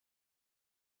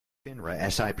FINRA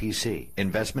SIPC,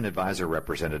 Investment Advisor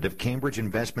Representative, Cambridge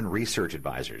Investment Research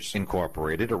Advisors,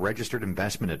 Incorporated, a registered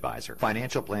investment advisor.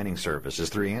 Financial planning services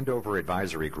through Andover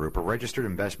Advisory Group, a registered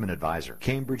investment advisor.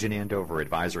 Cambridge and Andover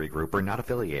Advisory Group are not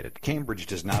affiliated. Cambridge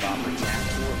does not offer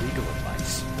tax or legal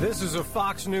advice. This is a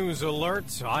Fox News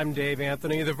alert. I'm Dave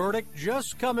Anthony. The verdict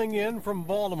just coming in from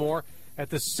Baltimore at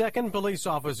the second police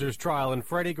officer's trial in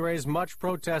Freddie Gray's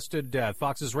much-protested death.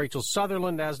 Fox's Rachel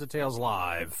Sutherland has details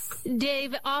live.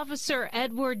 Dave, Officer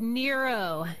Edward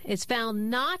Nero is found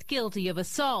not guilty of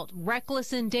assault,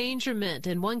 reckless endangerment,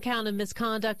 and one count of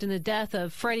misconduct in the death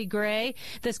of Freddie Gray.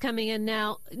 This coming in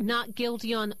now, not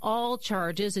guilty on all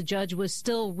charges. A judge was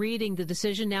still reading the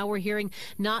decision. Now we're hearing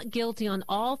not guilty on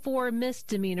all 4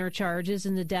 misdemeanor charges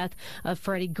in the death of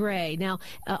Freddie Gray. Now,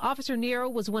 Officer Nero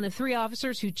was one of 3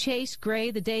 officers who chased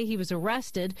Gray the day he was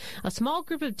arrested. A small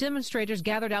group of demonstrators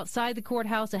gathered outside the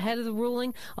courthouse ahead of the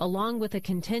ruling, along with a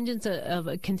contingent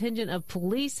of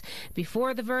police.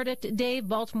 Before the verdict, Dave,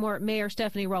 Baltimore Mayor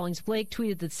Stephanie Rawlings Blake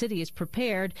tweeted the city is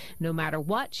prepared no matter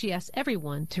what. She asked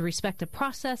everyone to respect the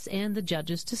process and the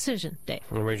judge's decision. Dave.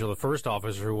 Well, Rachel, the first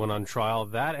officer who went on trial,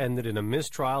 that ended in a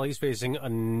mistrial. He's facing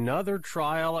another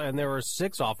trial, and there are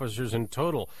 6 officers in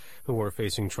total who are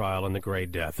facing trial in the Gray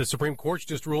death. The Supreme Court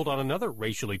just ruled on another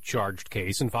racially charged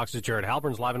case, and Fox's Jared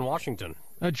Halpern's live in Washington.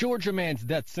 A Georgia man's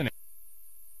death sentence.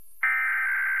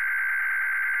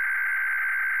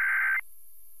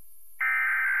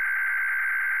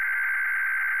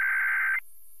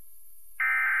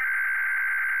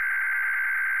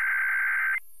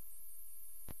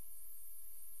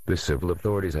 The civil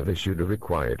authorities have issued a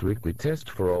required weekly test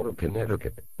for all of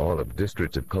Connecticut, all of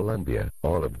District of Columbia,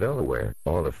 all of Delaware,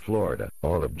 all of Florida,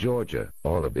 all of Georgia,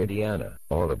 all of Indiana,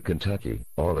 all of Kentucky,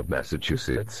 all of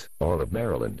Massachusetts, all of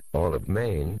Maryland, all of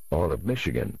Maine, all of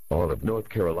Michigan, all of North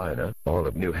Carolina, all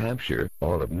of New Hampshire,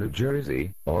 all of New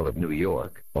Jersey, all of New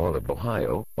York, all of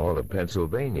Ohio, all of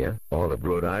Pennsylvania, all of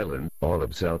Rhode Island, all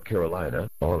of South Carolina,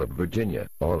 all of Virginia,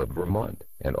 all of Vermont,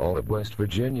 and all of West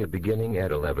Virginia beginning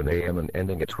at 11 a.m. and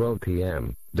ending at 12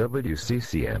 p.m.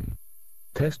 WCCM.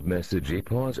 Test message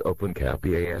EPAUSE open cap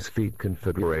EAS feed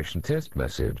configuration test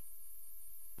message.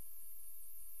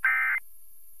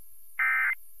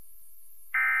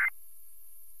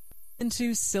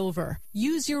 Into Silver.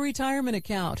 Use your retirement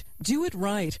account. Do it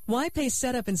right. Why pay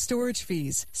setup and storage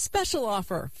fees? Special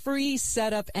offer. Free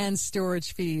setup and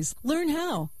storage fees. Learn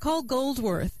how. Call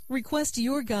Goldworth. Request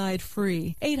your guide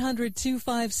free.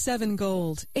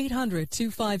 800-257-GOLD.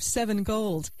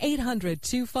 800-257-GOLD.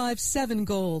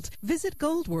 800-257-GOLD. Visit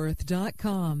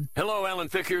Goldworth.com. Hello, Alan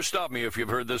Thicke here. Stop me if you've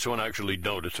heard this one. Actually,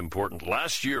 don't. It's important.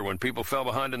 Last year, when people fell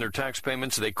behind in their tax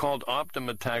payments, they called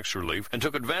Optima Tax Relief and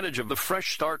took advantage of the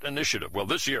Fresh Start Initiative. Well,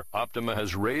 this year, Optima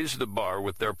has raised the bar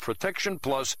with their Protection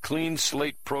Plus Clean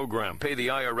Slate program. Pay the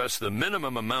IRS the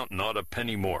minimum amount, not a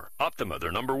penny more. Optima,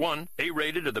 they're number 1,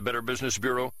 A-rated at the Better Business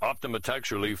Bureau. Optima Tax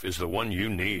Relief is the one you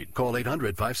need. Call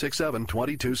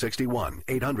 800-567-2261.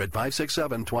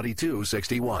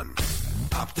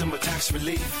 800-567-2261. Optima Tax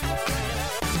Relief.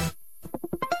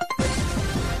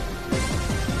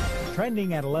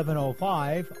 Trending at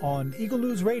 11:05 on Eagle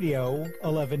News Radio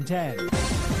 1110.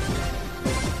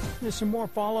 There's some more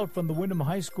fallout from the Wyndham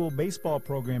High School baseball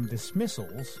program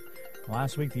dismissals.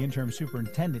 Last week, the interim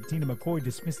superintendent, Tina McCoy,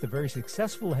 dismissed the very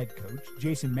successful head coach,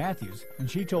 Jason Matthews, and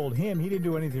she told him he didn't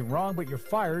do anything wrong, but you're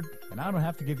fired, and I don't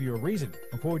have to give you a reason.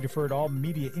 McCoy deferred all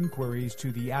media inquiries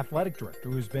to the athletic director,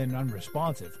 who's been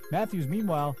unresponsive. Matthews,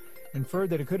 meanwhile, inferred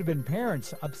that it could have been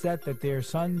parents upset that their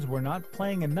sons were not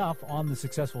playing enough on the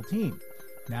successful team.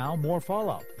 Now, more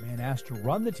fallout. The man asked to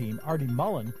run the team, Artie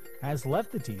Mullen, has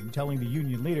left the team, telling the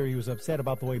union leader he was upset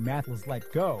about the way Matthews was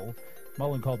let go.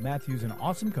 Mullen called Matthews an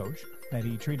awesome coach, that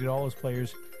he treated all his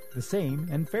players the same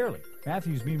and fairly.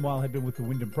 Matthews, meanwhile, had been with the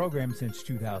Wyndham program since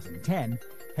 2010.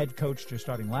 Head coach just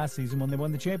starting last season when they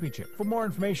won the championship. For more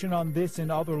information on this and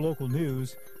other local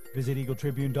news, visit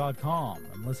EagleTribune.com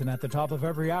and listen at the top of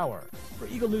every hour. For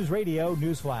Eagle News Radio,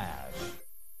 Newsflash.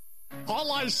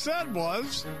 All I said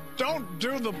was, don't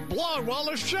do the blood while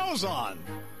the show's on.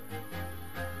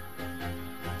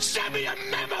 Send me a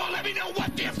memo. Let me know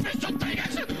what the official thing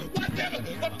is,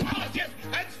 what the policy is,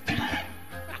 and stand.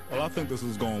 Well, I think this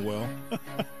is going well.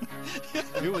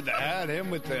 You with the ad, him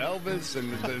with the Elvis,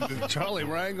 and the Charlie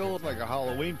Wrangle, like a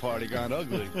Halloween party gone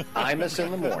ugly. Imus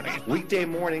in the morning. Weekday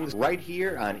mornings right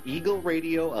here on Eagle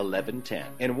Radio 1110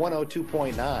 and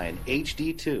 102.9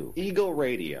 HD2. Eagle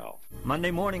Radio.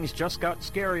 Monday mornings just got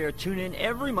scarier. Tune in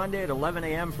every Monday at 11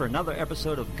 a.m. for another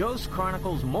episode of Ghost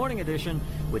Chronicles Morning Edition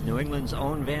with New England's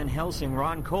own Van Helsing,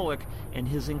 Ron Kolick, and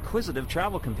his inquisitive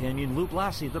travel companion, Lou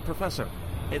Blassie, the professor.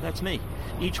 Hey, that's me.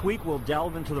 Each week we'll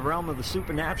delve into the realm of the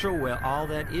supernatural where all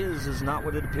that is not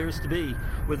what it appears to be.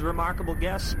 With remarkable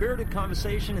guests, spirited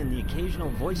conversation, and the occasional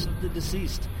voice of the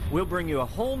deceased, we'll bring you a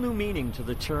whole new meaning to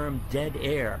the term dead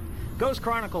air. Ghost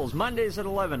Chronicles, Mondays at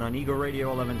 11 on Eagle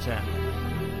Radio 1110.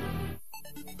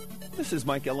 This is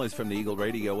Mike Ellis from the Eagle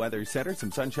Radio Weather Center.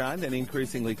 Some sunshine, then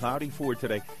increasingly cloudy for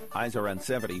today. Highs around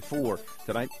 74.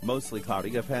 Tonight, mostly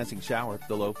cloudy, a passing shower,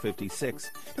 the low 56.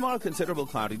 Tomorrow, considerable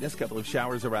cloudiness, couple of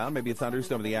showers around, maybe a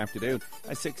thunderstorm in the afternoon,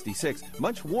 a 66.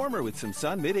 Much warmer with some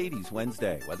sun, mid-80s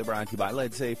Wednesday. Weather brought to you by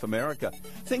Lead Safe America.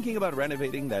 Thinking about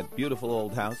renovating that beautiful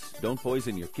old house? Don't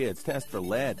poison your kids. Test for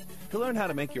lead. To learn how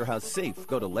to make your house safe,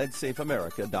 go to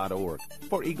leadsafeamerica.org.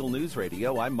 For Eagle News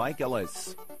Radio, I'm Mike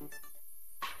Ellis.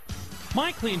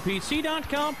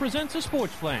 MyCleanPC.com presents a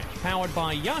Sports Flash, powered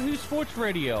by Yahoo Sports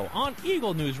Radio on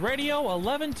Eagle News Radio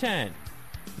 1110.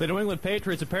 The New England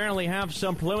Patriots apparently have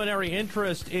some preliminary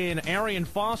interest in Arian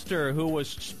Foster, who was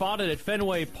spotted at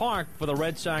Fenway Park for the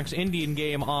Red Sox-Indian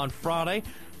game on Friday.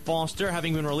 Foster,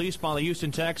 having been released by the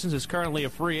Houston Texans, is currently a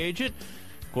free agent.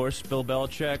 Of course, Bill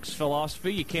Belichick's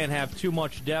philosophy, you can't have too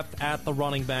much depth at the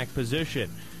running back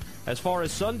position. As far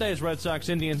as Sunday's Red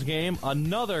Sox-Indians game,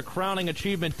 another crowning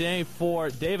achievement day for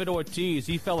David Ortiz.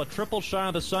 He fell a triple shy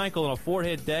of the cycle in a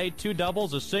 4-hit day, 2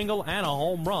 doubles, a single, and a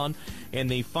home run in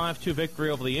the 5-2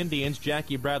 victory over the Indians.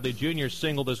 Jackie Bradley Jr.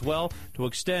 singled as well to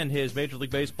extend his Major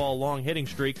League Baseball long hitting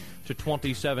streak to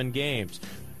 27 games.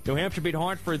 New Hampshire beat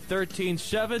Hartford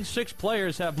 13-7. 6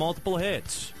 players have multiple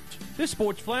hits. This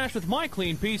Sports Flash with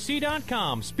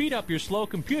MyCleanPC.com. Speed up your slow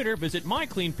computer. Visit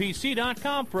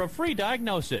MyCleanPC.com for a free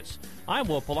diagnosis. I'm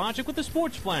Will Pelagic with the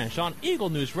Sports Flash on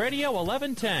Eagle News Radio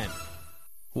 1110.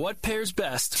 What pairs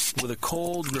best with a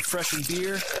cold, refreshing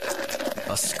beer?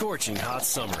 A scorching hot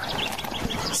summer.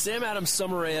 Sam Adams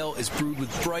Summer Ale is brewed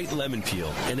with bright lemon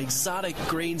peel and exotic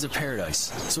grains of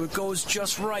paradise, so it goes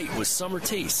just right with summer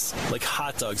tastes, like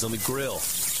hot dogs on the grill,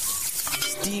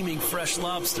 steaming fresh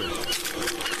lobster,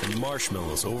 and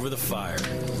marshmallows over the fire.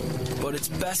 But its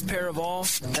best pair of all,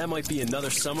 that might be another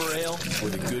summer ale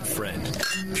with a good friend.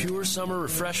 Pure summer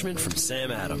refreshment from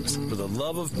Sam Adams, for the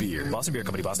love of beer. Boston Beer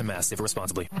Company, Boston, Mass. Save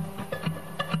responsibly.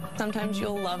 Sometimes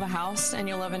you'll love a house and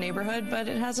you'll love a neighborhood, but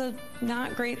it has a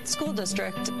not great school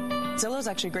district. Zillow's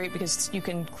actually great because you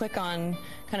can click on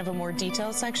kind of a more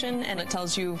detailed section and it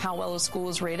tells you how well a school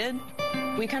is rated.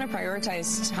 We kind of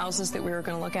prioritized houses that we were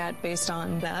going to look at based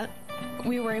on that.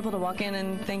 We were able to walk in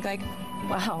and think like,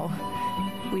 wow,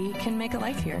 we can make a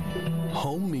life here.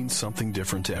 Home means something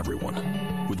different to everyone.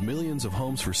 With millions of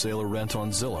homes for sale or rent on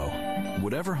Zillow,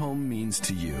 whatever home means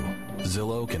to you,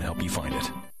 Zillow can help you find it.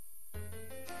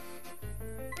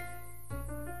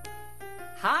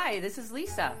 Hi, this is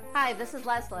Lisa. Hi, this is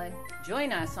Leslie.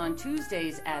 Join us on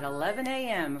Tuesdays at 11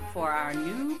 a.m. for our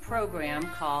new program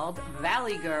called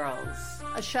Valley Girls.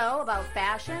 A show about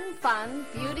fashion, fun,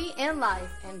 beauty, and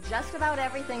life, and just about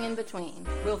everything in between.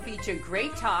 We'll feature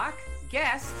great talk,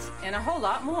 guests, and a whole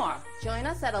lot more. Join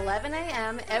us at 11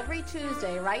 a.m. every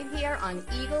Tuesday right here on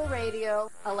Eagle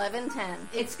Radio 1110.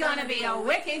 It's going to be a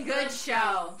wicked good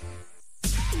show.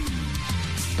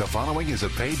 The following is a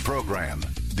paid program.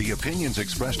 The opinions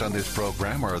expressed on this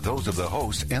program are those of the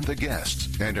host and the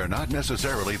guests and are not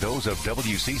necessarily those of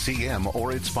WCCM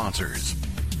or its sponsors.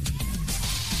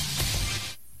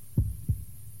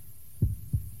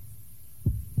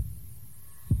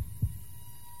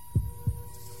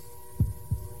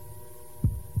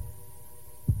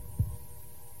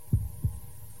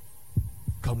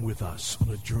 Come with us on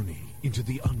a journey into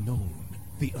the unknown,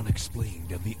 the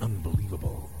unexplained, and the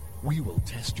unbelievable. We will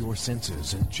test your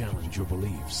senses and challenge your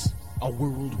beliefs. A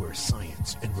world where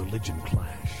science and religion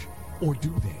clash. Or do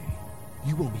they?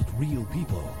 You will meet real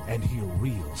people and hear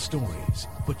real stories,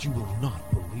 but you will not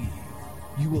believe.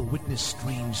 You will witness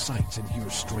strange sights and hear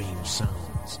strange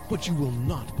sounds, but you will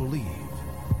not believe.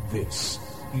 This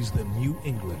is the New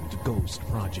England Ghost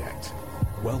Project.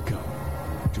 Welcome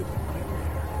to the nightmare.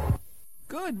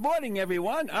 Good morning,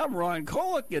 everyone. I'm Ron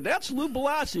Kolick, and that's Lou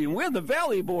Blasi, and we're the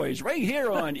Valley Boys right here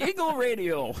on Eagle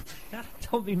Radio.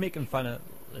 Don't be making fun of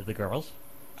the girls.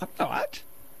 I'm not.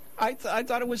 I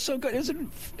thought it was so good.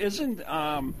 Isn't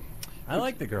I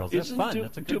like the girls. They're fun.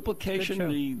 That's a good, duplication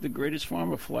good the greatest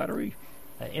form of flattery?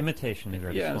 Imitation the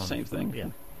greatest form. Yeah, same thing. Yeah.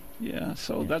 Yeah,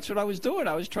 so that's what I was doing.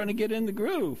 I was trying to get in the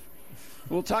groove.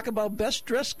 We'll talk about best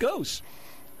dressed ghosts.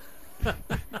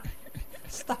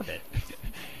 Stop it.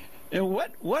 And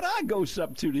what are ghosts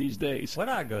up to these days? What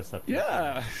are ghosts up to?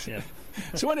 Yeah.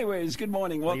 So anyways, good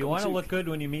morning. Welcome. You want to look good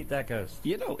when you meet that ghost.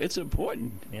 You know, it's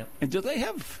important. Yep. And do they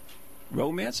have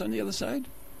romance on the other side?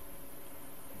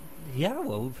 Yeah,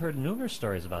 well, we've heard numerous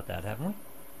stories about that, haven't we?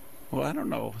 Well, I don't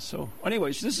know. So,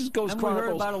 anyways, this is Ghost Chronicles. We heard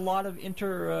Chronicles. about a lot of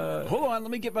Hold on,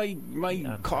 let me get my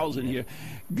calls in here.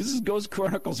 This is Ghost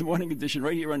Chronicles Morning Edition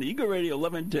right here on Eagle Radio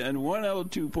 1110,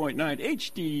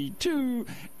 102.9 HD2,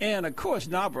 and of course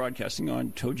now broadcasting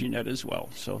on TogiNet as well.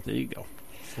 So there you go.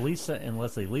 Lisa and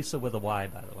Leslie. Lisa with a Y,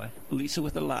 by the way. Lisa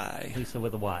with a lie. Lisa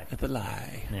with a Y. With a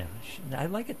lie. Yeah, I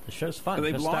like it. The show's fun. Are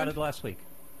they Just blonde? started last week.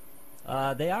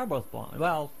 They are both blonde.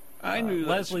 Well, I knew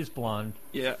Leslie's blonde.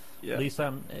 Yeah.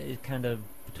 Lisa is kind of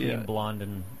between blonde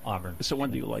and auburn. So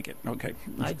when do you like it? Okay.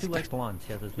 I do like blondes.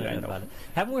 Yeah, there's no Yeah, I doubt know. about it.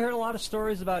 Haven't we heard a lot of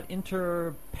stories about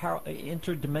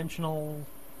interdimensional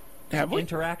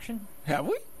interaction? Have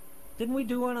we? Didn't we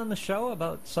do one on the show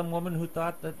about some woman who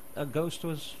thought that a ghost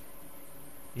was,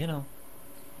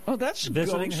 Oh, that's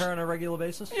visiting Ghost. her on a regular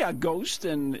basis? Yeah, Ghost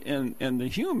and the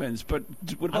humans. But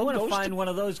what about I want to Ghost find one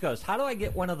of those ghosts. How do I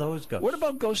get one of those ghosts? What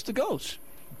about Ghost to Ghost?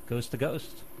 Ghost to ghost?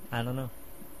 I don't know.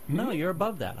 No, you're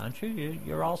above that, aren't you?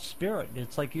 You're all spirit.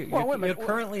 It's like you're Well, wait a minute.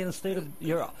 currently in a state of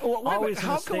you're Well, wait a always minute. in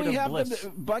How a can state we of have bliss.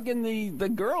 them bugging the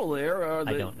girl there? Or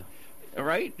I don't know.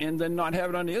 Right, and then not have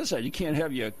it on the other side. You can't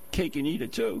have your cake and eat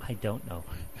it too. I don't know.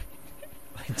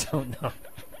 I don't know.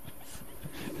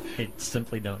 I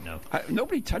simply don't know.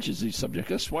 Nobody touches these subjects.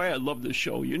 That's why I love this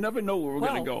show. You never know where we're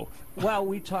going to go. Well,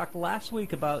 we talked last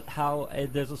week about how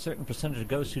there's a certain percentage of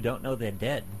ghosts who don't know they're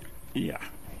dead. Yeah.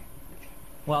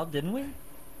 Well, didn't we?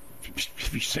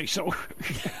 If you say so.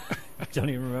 Don't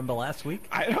even remember last week?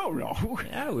 I don't know.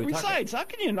 Yeah, we were Besides, how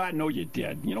can you not know you're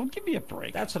dead? Give me a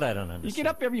break. That's what I don't understand. You get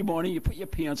up every morning, you put your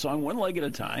pants on one leg at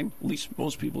a time. At least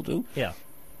most people do. Yeah.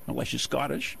 Unless you're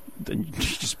Scottish, then you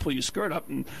just pull your skirt up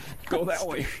and go that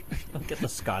way. Don't get the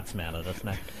Scots mad at us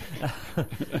now.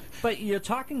 But you're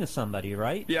talking to somebody,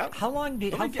 right? Yeah. How long do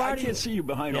you... I can't see you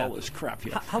behind all this crap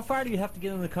here. How far do you have to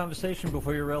get in the conversation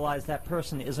before you realize that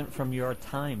person isn't from your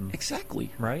time?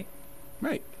 Exactly. Right?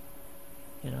 Right.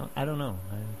 I don't know.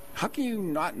 How can you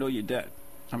not know you're dead?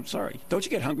 I'm sorry. Don't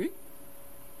you get hungry?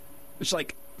 It's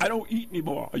like, I don't eat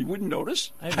anymore. You wouldn't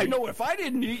notice? I know if I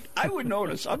didn't eat, I would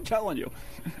notice. I'm telling you.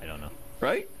 I don't know.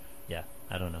 Right? Yeah,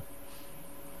 I don't know.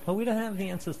 Well, we don't have the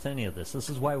answers to any of this. This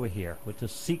is why we're here. We're to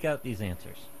seek out these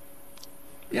answers.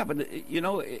 Yeah, but,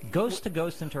 ghost to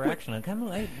ghost interaction.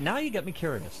 Now you got me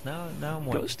curious. Now I'm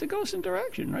wondering. Ghost to ghost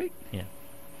interaction, right? Yeah.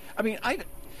 I mean,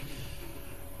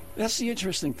 that's the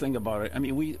interesting thing about it. I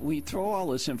mean, we throw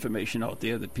all this information out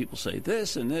there that people say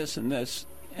this and this and this.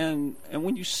 And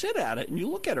when you sit at it and you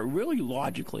look at it really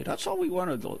logically, that's all we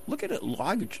want to do. Look at it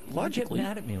logically. You get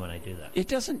mad at me when I do that. It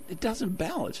doesn't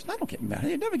balance. I don't get mad.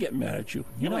 I never get mad at you.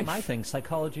 You know my thing,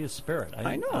 psychology is spirit.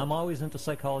 I know. I'm always into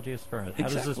psychology of spirit. How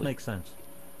does this make sense?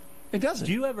 It doesn't.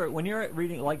 Do you ever, when you're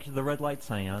reading like the Red Light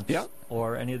Seance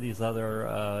or any of these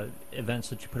other events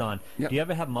that you put on, do you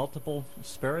ever have multiple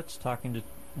spirits talking to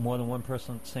more than one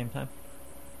person at the same time?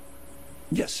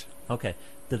 Yes. Okay.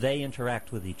 Do they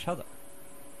interact with each other?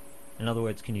 In other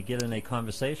words, can you get in a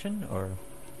conversation, or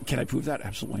can I prove that?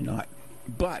 Absolutely not.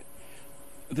 But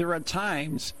there are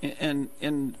times, and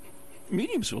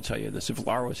mediums will tell you this. If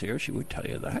Laura was here, she would tell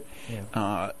you that.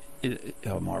 Yeah.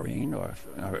 Or Maureen or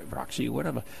Roxy,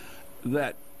 whatever,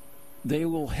 that they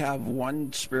will have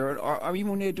one spirit, or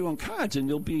even when they're doing cards, and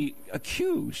they'll be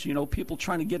accused. People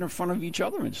trying to get in front of each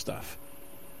other and stuff.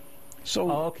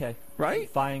 So, okay,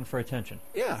 right, vying for attention.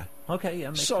 Yeah. Okay. Yeah.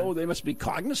 Makes so sense. They must be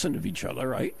cognizant of each other,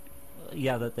 right?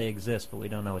 Yeah, that they exist, but we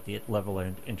don't know what the level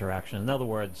of interaction. In other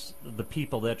words, the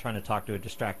people they're trying to talk to are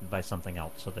distracted by something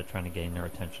else, so they're trying to gain their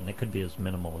attention. It could be as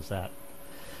minimal as that.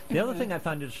 The other thing I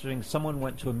found interesting, someone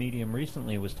went to a medium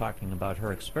recently, was talking about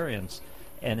her experience,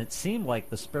 and it seemed like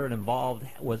the spirit involved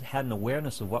had an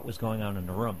awareness of what was going on in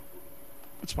the room.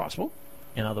 It's possible.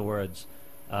 In other words,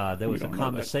 there was a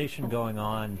conversation going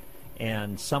on,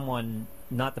 and someone,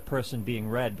 not the person being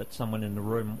read, but someone in the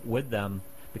room with them,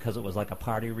 because it was like a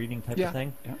party reading type of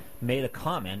thing, made a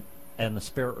comment, and the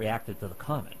spirit reacted to the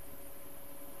comment.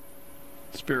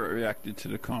 Spirit reacted to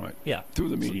the comment. Yeah. Through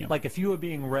the medium. So, like if you were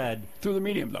being read... Through the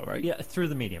medium, though, right? Yeah, through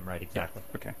the medium, right, exactly.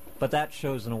 Yeah. Okay. But that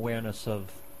shows an awareness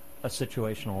of... a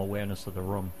situational awareness of the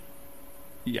room.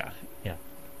 Yeah. Yeah.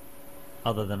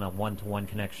 Other than a one-to-one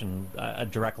connection, a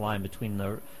direct line between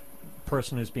the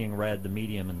person who's being read, the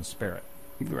medium, and the spirit.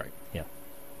 Right. Yeah.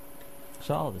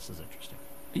 So all of this is interesting.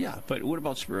 Yeah, but what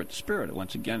about spirit to spirit?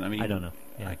 Once again, I mean... I don't know.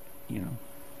 Yeah.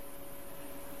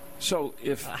 So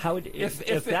if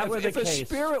if that were the case, a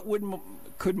spirit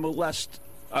could molest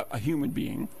a human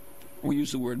being, we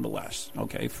use the word molest,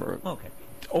 okay, for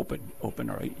open, all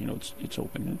right, it's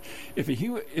open.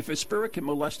 If a spirit can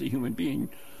molest a human being,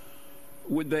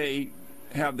 would they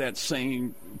have that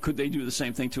same? Could they do the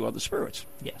same thing to other spirits?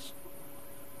 Yes.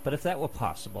 But if that were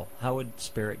possible, how would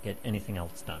Spirit get anything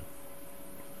else done?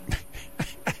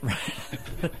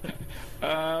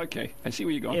 Okay, I see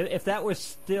where you're going. If that was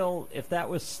still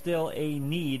a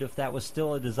need, if that was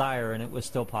still a desire, and it was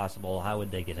still possible, how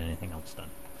would they get anything else done?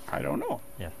 I don't know.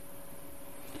 Yeah.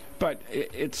 But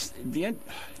it's the end.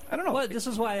 I don't know. Well, this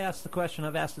is why I asked the question.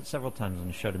 I've asked it several times on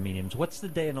the show to mediums. What's the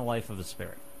day in the life of a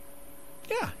spirit?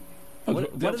 Yeah.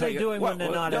 What are they doing when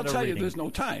they're not at a reading? They'll tell you there's no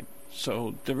time.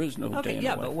 So there is no day in the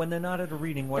life. but when they're not at a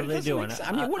reading, what are they doing?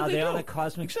 I mean, what are do they do? on a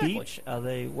cosmic beach?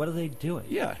 What are they doing?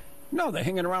 Yeah. No, they're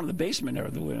hanging around the basement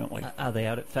evidently. Are they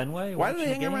out at Fenway? Why are they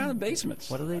hanging around in basements?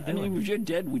 What are they doing? I mean, if you're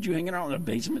dead, would you hang around in a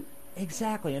basement?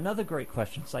 Exactly. Another great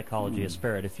question, psychology of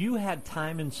spirit. If you had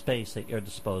time and space at your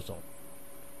disposal,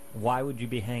 why would you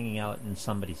be hanging out in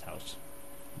somebody's house?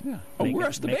 Yeah.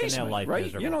 Where's the basement, right?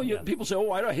 Miserable. You know, people say,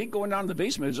 oh, I hate going down to the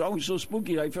basement. It's always so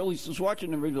spooky. I feel he's just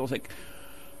watching them. They'll think,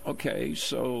 okay,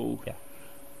 so,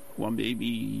 well,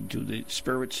 maybe do the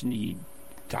spirits need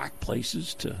dark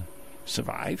places to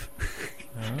survive?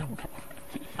 I don't know.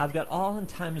 I've got all in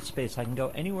time and space. I can go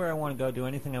anywhere I want to go, do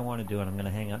anything I want to do, and I'm going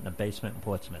to hang out in a basement in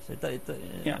Portsmouth. I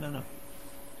don't know.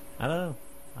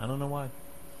 I don't know why.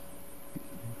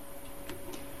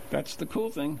 That's the cool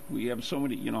thing. We have so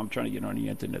many, I'm trying to get on the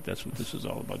internet. That's what this is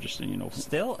all about, just so you know.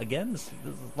 Still, again,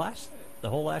 the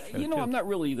whole last show, I'm not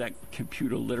really that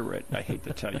computer literate, I hate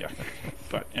to tell you.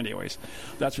 But anyways,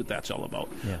 that's what that's all about.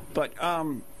 Yeah. But, I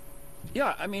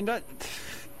mean,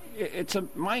 it's a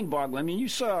mind-boggling. I mean, you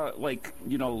saw,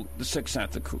 the Sixth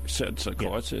Sense, of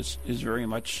course, is very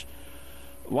much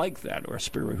like that, or a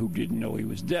spirit who didn't know he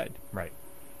was dead. Right.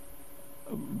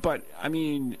 But, I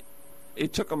mean,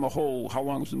 it took them how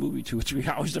long was the movie, 2 or 3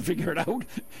 hours to figure it out?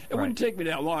 It wouldn't take me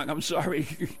that long, I'm sorry.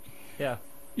 Yeah.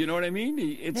 You know what I mean?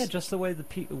 It's just the way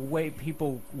way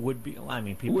people would be. I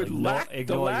mean, people would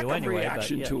ignore lack you of anyway.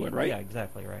 reaction to it, right? Yeah,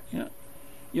 exactly right. Yeah.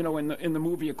 In the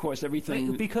movie, of course,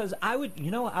 everything. Because I would,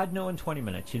 I'd know in 20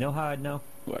 minutes. You know how I'd know?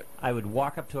 What? I would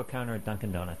walk up to a counter at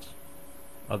Dunkin' Donuts.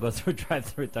 I'll go through a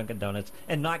drive-through at Dunkin' Donuts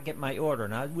and not get my order,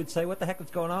 and I would say, "What the heck is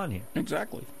going on here?"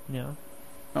 Exactly.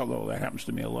 Although that happens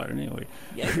to me a lot anyway.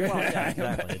 Yeah,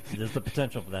 exactly. There's the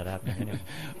potential for that happening anyway.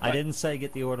 I didn't say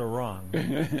get the order wrong.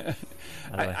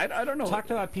 I don't know. Talk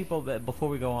to our people before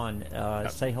we go on.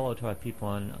 Say hello to our people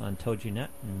on TogiNet.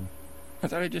 And I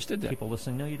thought I just did that. People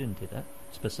listening, no, you didn't do that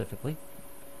specifically.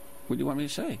 What do you want me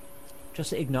to say?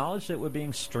 Just acknowledge that we're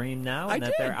being streamed now and I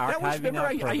that did. they're archiving our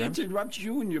I interrupted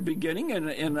you in your beginning,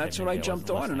 and that's what I jumped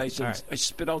on. And I said, right. I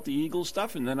spit out the Eagle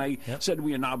stuff, and then I said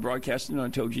we are now broadcasting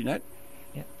on TogiNet.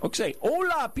 Yeah. Okay,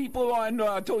 hola, people on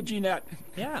TogiNet.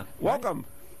 Yeah. Welcome. Right.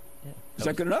 Yeah. Is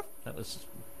that good enough? That was.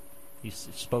 You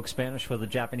spoke Spanish with a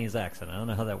Japanese accent. I don't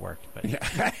know how that worked, but you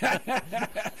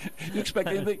expect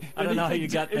anything? I don't know how you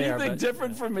got there. Anything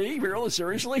different from me? Really,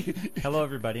 seriously? Hello,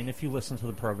 everybody, and if you listen to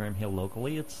the program here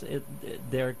locally,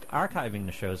 they're archiving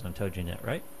the shows on TogiNet,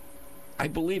 right? I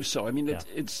believe so. I mean,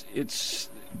 it's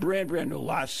brand new.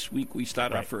 Last week we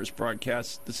started our first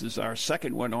broadcast. This is our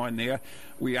second one on there.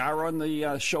 We are on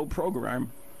the show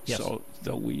program, so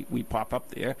we pop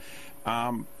up there.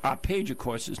 Our page, of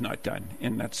course, is not done,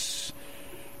 and that's,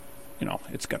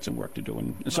 it's got some work to do,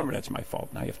 and some of that's my fault,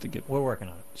 and I have to get we're working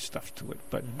on stuff to it.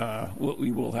 But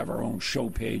we will have our own show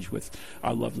page with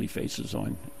our lovely faces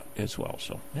on as well,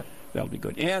 so that'll be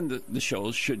good. And the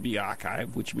shows should be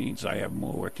archived, which means I have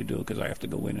more work to do because I have to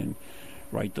go in and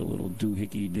write the little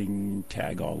doohickey ding,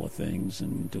 tag all the things,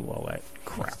 and do all that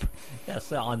crap.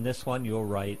 Yes, on this one, you'll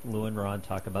write Lou and Ron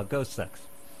talk about ghost sex.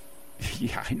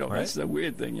 Yeah, I know. Right? That's the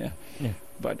weird thing, yeah.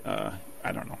 But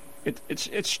I don't know.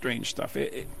 It's strange stuff.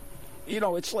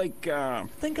 It's like...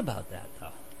 Think about that,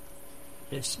 though.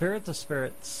 If spirit to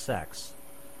spirit sex,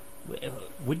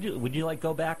 would you like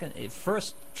go back and...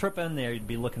 First trip in there, you'd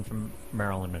be looking for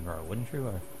Marilyn Monroe, wouldn't you?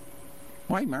 Or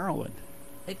why Marilyn?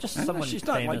 Just someone she's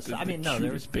not famous. Like the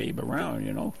cutest babe around,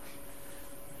 You know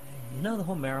the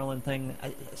whole Marilyn thing?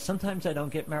 Sometimes I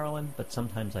don't get Marilyn, but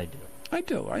sometimes I do. I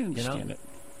do. I understand it.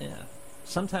 Yeah.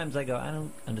 Sometimes I go, I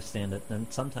don't understand it. And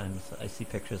sometimes I see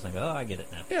pictures and I go, oh, I get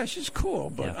it now. Yeah, she's cool.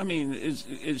 But, I mean, is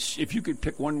if you could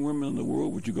pick one woman in the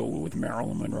world, would you go with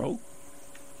Marilyn Monroe?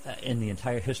 In the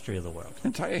entire history of the world?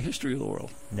 Entire history of the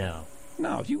world? No.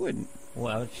 No, you wouldn't.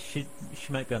 Well, she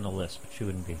might be on the list, but she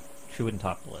wouldn't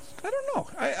top the list. I don't know.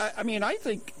 I mean, I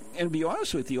think, and to be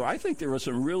honest with you, I think there are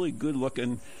some really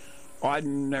good-looking,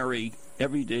 ordinary,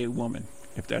 everyday women.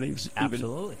 If that is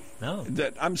absolutely no,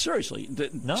 that I'm seriously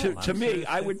to me,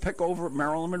 I would pick over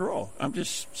Marilyn Monroe. I'm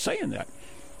just saying that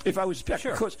if I was to pick,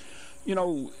 because you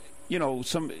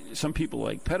some people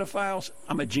like pedophiles.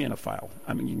 I'm a Janophile.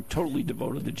 I mean, totally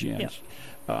devoted to Jans.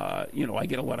 Yeah. I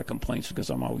get a lot of complaints because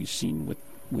I'm always seen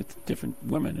with different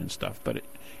women and stuff. But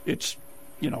it's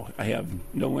I have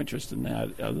no interest in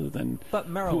that other than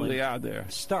Marilyn, who they are there.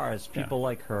 Stars, people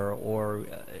like her, or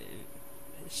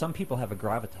some people have a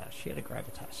gravitas. She had a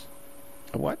gravitas.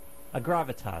 A what? A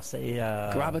gravitas.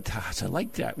 Gravitas. I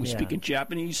like that. We speak in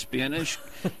Japanese, Spanish.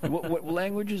 What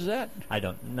language is that? I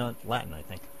don't know. Latin, I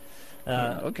think.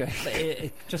 Okay.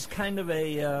 It just kind of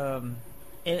a...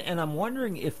 and I'm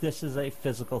wondering if this is a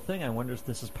physical thing. I wonder if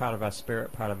this is part of our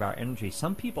spirit, part of our energy.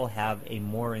 Some people have a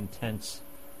more intense...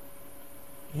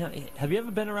 have you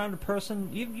ever been around a person?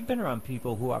 You've been around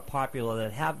people who are popular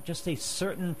that have just a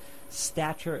certain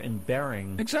stature and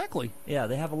bearing. Exactly. Yeah,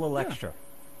 they have a little extra.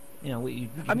 You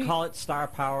can call it star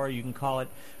power. You can call it...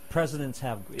 Presidents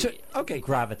have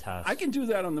gravitas. I can do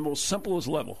that on the most simplest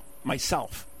level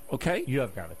myself, okay? You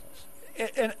have gravitas.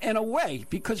 In a way,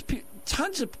 because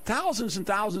thousands and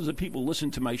thousands of people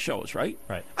listen to my shows, right?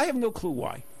 Right. I have no clue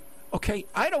why. Okay?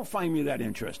 I don't find me that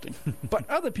interesting, but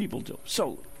other people do.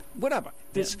 So, whatever.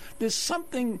 There's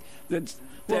something that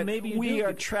maybe we are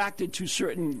attracted to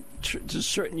certain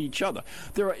each other.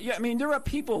 There are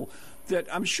people that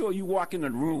I'm sure you walk in a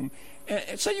room,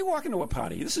 and say you walk into a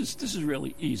party. This is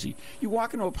really easy. You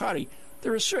walk into a party.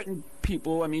 There are certain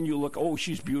people. I mean, you look. Oh,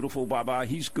 she's beautiful. Blah blah.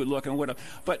 He's good looking. Whatever.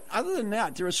 But other than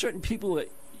that, there are certain people that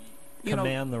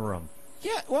command the room.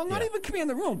 Yeah. Well, not even command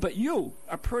the room, but you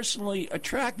are personally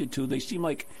attracted to. They seem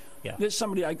like. Yeah. There's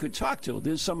somebody I could talk to.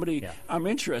 There's somebody I'm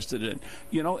interested in.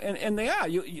 And they are.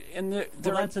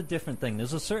 That's a different thing.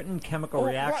 There's a certain chemical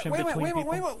reaction between people.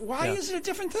 Wait. Why is it a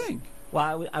different thing?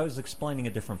 Well, I was explaining a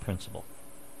different principle.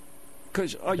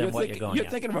 Because you're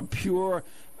thinking of a pure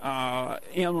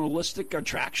animalistic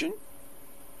attraction?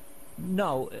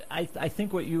 No, I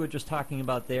think what you were just talking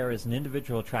about there is an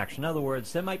individual attraction. In other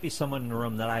words, there might be someone in the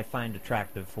room that I find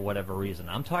attractive for whatever reason.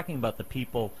 I'm talking about the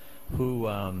people who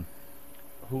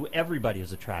everybody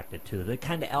is attracted to, the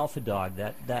kind of alpha dog,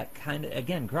 that kind of,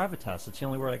 again, gravitas. It's the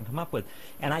only word I can come up with.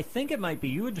 And I think it might be,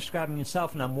 you were describing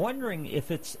yourself, and I'm wondering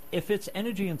if it's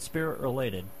energy and spirit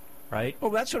related, right? Oh,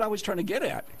 that's what I was trying to get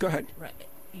at. Go ahead. Right.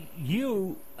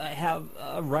 You have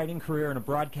a writing career and a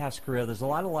broadcast career. There's a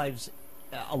lot of lives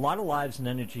and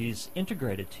energies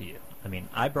integrated to you. I mean,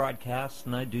 I broadcast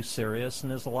and I do Sirius, and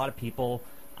there's a lot of people.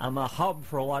 I'm a hub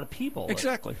for a lot of people.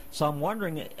 Exactly. So I'm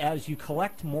wondering, as you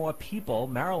collect more people,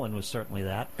 Marilyn was certainly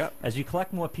that, as you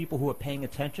collect more people who are paying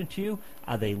attention to you,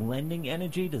 are they lending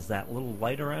energy? Does that little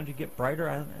light around you get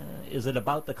brighter? Is it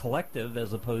about the collective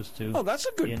as opposed to that's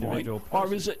a good the individual point.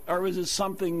 person? Or is it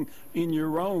something in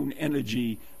your own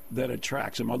energy that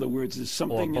attracts them? In other words, is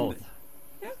something... Or both.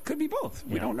 It could be both.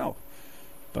 We don't know.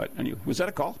 But anyway, was that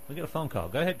a call? We got a phone call.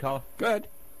 Go ahead, caller. Go ahead.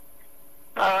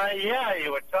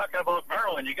 You were talking about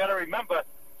Marilyn. You got to remember,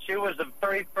 she was the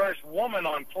very first woman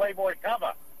on Playboy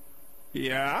cover.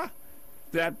 Yeah,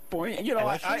 that point. I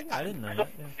didn't know that.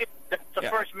 Yeah. That's the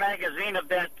first magazine of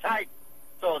that type,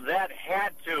 so that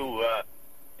had to,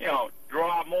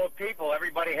 draw more people.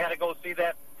 Everybody had to go see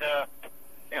that, the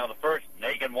first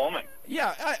naked woman.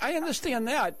 Yeah, I understand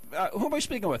that. Who am I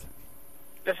speaking with?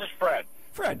 This is Fred.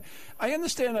 Fred, I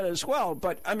understand that as well,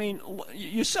 but, I mean,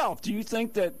 yourself, do you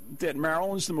think that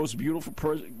Marilyn's the most beautiful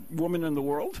woman in the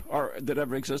world or that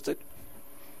ever existed?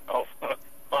 Oh,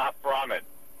 far from it.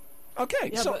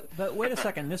 Okay, yeah, but wait a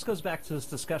second. This goes back to this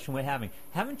discussion we're having.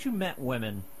 Haven't you met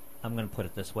women, I'm going to put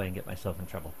it this way and get myself in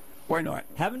trouble. Why not?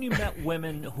 Haven't you met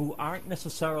women who aren't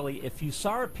necessarily, if you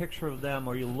saw a picture of them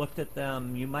or you looked at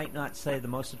them, you might not say the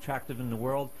most attractive in the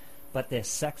world, but they're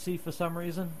sexy for some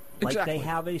reason? Like exactly. They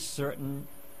have a certain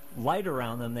light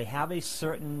around them. They have a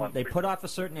certain, they put off a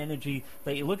certain energy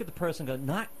that you look at the person and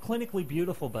go, not clinically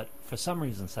beautiful, but for some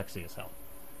reason sexy as hell.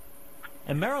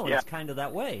 And Marilyn's kind of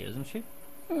that way, isn't she?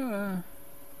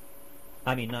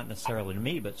 I mean, not necessarily to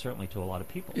me, but certainly to a lot of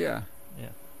people. Yeah.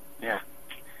 Yeah.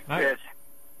 Right. Yes.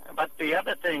 But the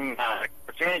other thing,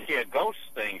 pertaining to your ghost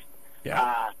things,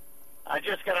 I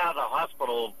just got out of the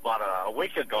hospital about a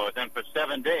week ago, then for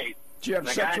 7 days. Did you have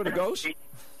sex with a ghost?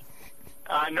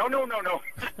 No.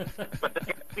 But the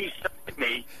guy beside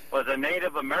me was a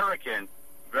Native American,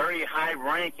 very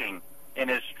high-ranking in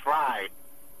his tribe.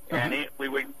 And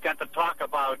we got to talk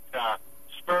about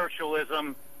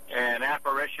spiritualism and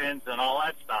apparitions and all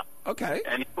that stuff. Okay.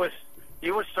 And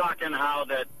he was talking how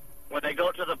that when they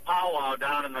go to the powwow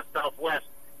down in the Southwest,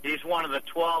 he's one of the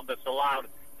 12 that's allowed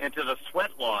into the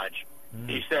sweat lodge.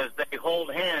 He says they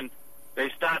hold hands, they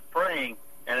start praying,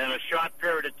 and in a short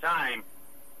period of time,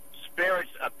 spirits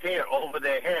appear over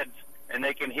their heads, and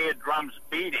they can hear drums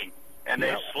beating, and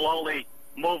they slowly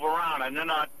move around, and they're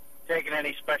not taking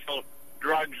any special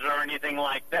drugs or anything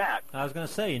like that. I was going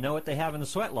to say, you know what they have in the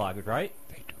sweat lodge, right?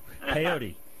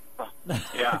 Peyote.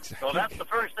 Yeah. So that's the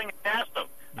first thing I asked him.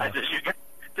 I said, "You guys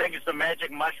taking some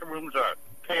magic mushrooms or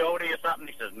peyote or something?"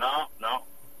 He says, "No."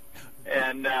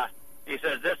 And he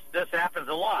says, "This happens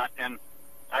a lot." And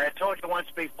I had told you once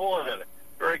before that a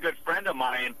very good friend of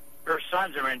mine, her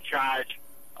sons are in charge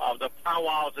of the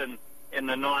powwows in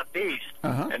the Northeast,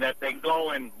 and that they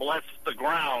go and bless the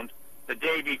ground the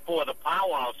day before the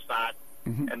powwows start,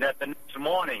 and that the next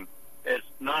morning is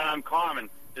not uncommon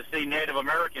to see Native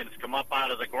Americans come up out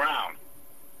of the ground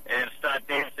and start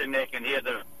dancing. They can hear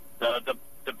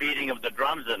the beating of the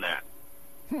drums in that.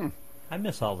 I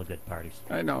miss all the good parties.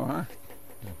 I know, huh?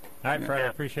 All right, Fred, I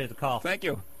appreciate the call. Thank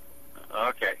you.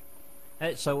 Okay.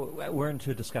 Hey, so we're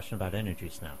into a discussion about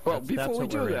energies now. Well, before we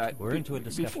do that, we're into a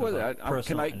discussion before that, about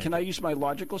can I use my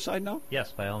logical side now?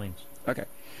 Yes, by all means. Okay.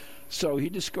 So he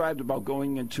described about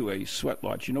going into a sweat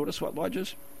lodge. You know what a sweat lodge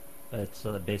is? It's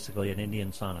basically an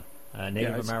Indian sauna, a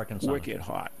Native American sauna. Wicked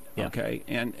hot. Yeah. Okay,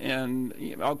 and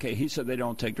okay, he said they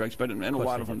don't take drugs, but in a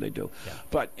lot of them they do. Yeah.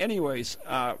 But anyways,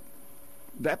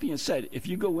 that being said, if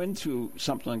you go into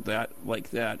something like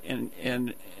that, in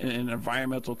an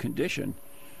environmental condition,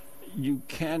 you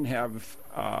can have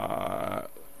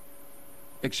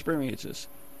experiences.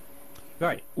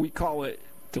 Right. We call it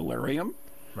delirium.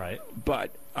 Right.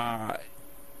 But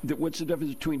what's the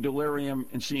difference between delirium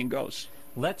and seeing ghosts?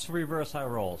 Let's reverse our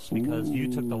roles, because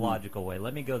you took the logical way.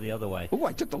 Let me go the other way. Oh,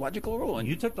 I took the logical role.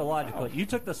 You took the logical. You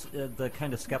took the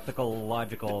kind of skeptical,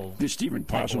 logical. The Stephen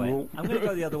Parson rule. I'm going to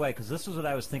go the other way, because this is what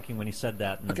I was thinking when he said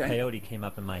that, and the peyote came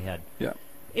up in my head. Yeah.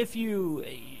 If you're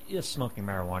smoking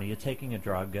marijuana, you're taking a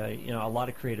drug. A lot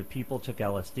of creative people took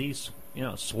LSD.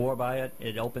 Swore by it.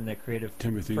 It opened their creative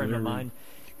frame of mind.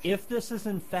 If this is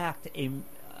in fact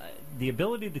the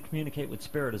ability to communicate with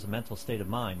spirit is a mental state of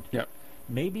mind. Yep.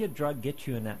 Maybe a drug gets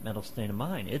you in that mental state of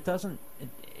mind. It doesn't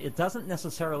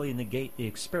necessarily negate the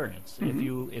experience.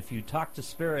 If you talk to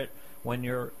spirit when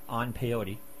you're on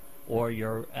peyote, or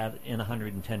you're in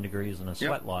 110 degrees in a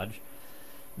sweat lodge,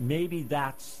 maybe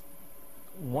that's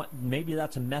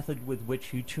a method with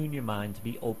which you tune your mind to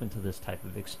be open to this type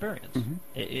of experience.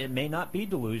 It may not be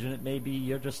delusion. It may be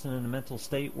you're just in a mental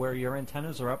state where your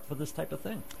antennas are up for this type of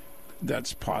thing.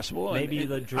 That's possible. Maybe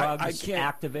the drugs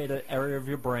activate an area of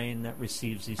your brain that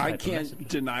receives these types of messages. I can't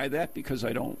deny that, because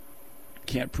I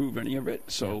can't prove any of it,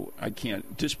 so I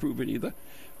can't disprove it either.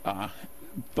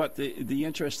 But the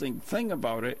interesting thing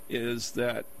about it is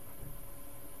that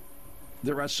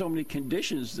there are so many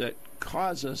conditions that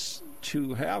cause us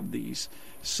to have these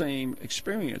same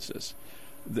experiences,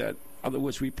 that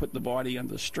otherwise we put the body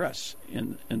under stress,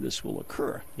 and this will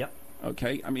occur. Yep.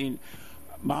 Okay? I mean,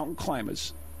 mountain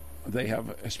climbers, they have,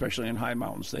 especially in high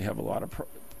mountains, they have a lot of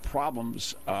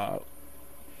problems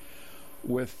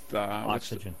with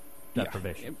oxygen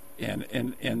deprivation,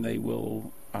 and they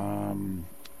will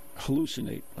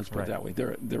hallucinate. Let's put it that way.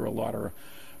 There are a lot of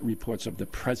reports of the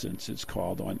presence, it's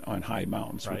called, on high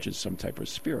mountains, which is some type of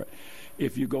spirit.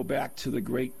 If you go back to the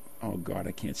great, oh God,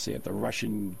 I can't say it, the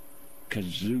Russian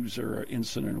Kazusa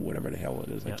incident, or whatever the hell it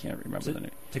is, I can't remember the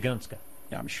name. Tugunska.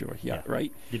 Yeah, I'm sure. Yeah,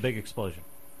 right. The big explosion.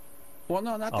 Well,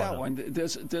 no, not that one.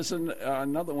 There's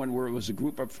another one where it was a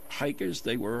group of hikers.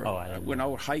 They were went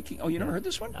out hiking. Oh, you never heard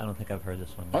this one? I don't think I've heard this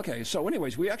one. Okay, so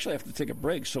anyways, we actually have to take a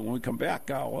break. So when we come back,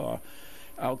 I'll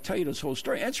tell you this whole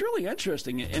story. And it's really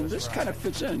interesting, and this kind of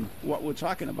fits in what we're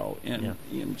talking about.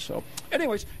 And so,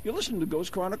 anyways, you're listening to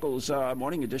Ghost Chronicles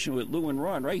Morning Edition with Lou and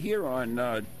Ron right here on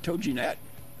TogiNet.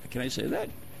 Can I say that?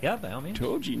 Yeah, by all means.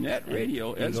 TogiNet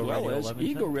Radio, as well Radio as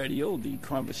Eagle Radio, the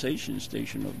conversation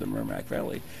station of the Merrimack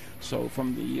Valley. So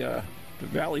from the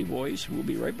Valley Boys, we'll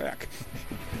be right back.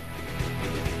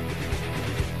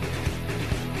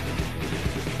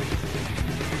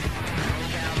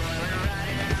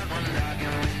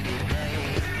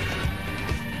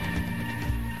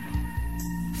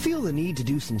 Feel the need to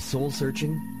do some soul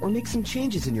searching or make some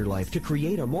changes in your life to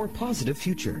create a more positive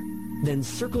future? Then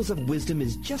Circles of Wisdom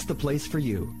is just the place for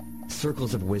you.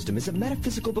 Circles of Wisdom is a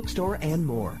metaphysical bookstore and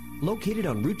more, located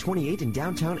on Route 28 in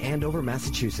downtown Andover,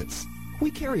 Massachusetts. We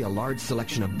carry a large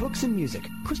selection of books and music,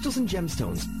 crystals and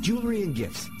gemstones, jewelry and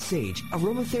gifts, sage,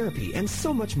 aromatherapy, and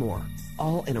so much more,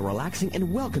 all in a relaxing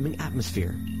and welcoming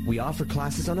atmosphere. We offer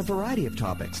classes on a variety of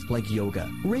topics like yoga,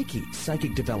 Reiki,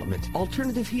 psychic development,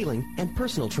 alternative healing, and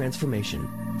personal transformation.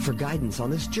 For guidance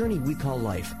on this journey we call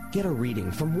life, get a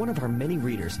reading from one of our many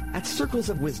readers at Circles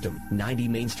of Wisdom, 90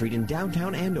 Main Street in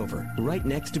downtown Andover, right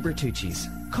next to Bertucci's.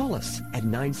 Call us at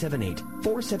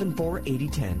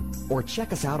 978-474-8010 or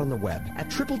check us out on the web at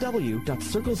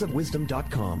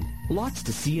www.circlesofwisdom.com. Lots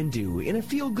to see and do in a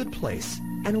feel-good place,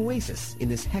 an oasis in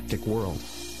this hectic world.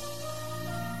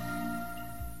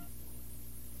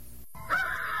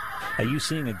 Are you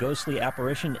seeing a ghostly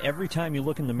apparition every time you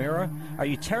look in the mirror? Are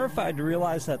you terrified to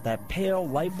realize that pale,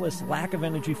 lifeless, lack of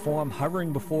energy form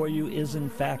hovering before you is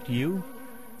in fact you?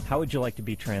 How would you like to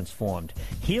be transformed?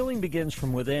 Healing begins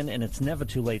from within, and it's never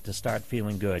too late to start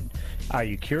feeling good. Are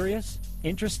you curious?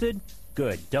 Interested?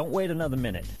 Good. Don't wait another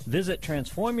minute. Visit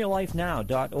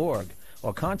transformyourlifenow.org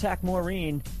or contact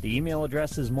Maureen. The email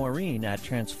address is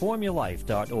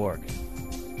maureen@transformyourlife.org.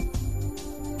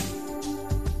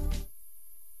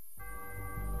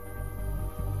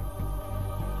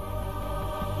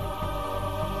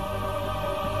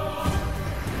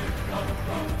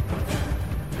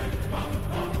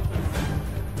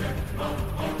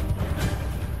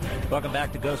 Welcome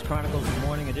back to Ghost Chronicles, the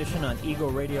morning edition on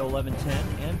Eagle Radio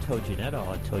 1110 and TogiNet, all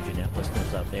our TogiNet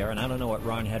listeners out there. And I don't know what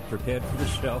Ron had prepared for the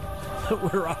show.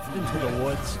 We're off into the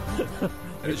woods.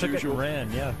 We took it and ran,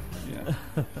 yeah.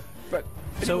 But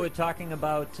so we're talking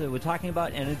about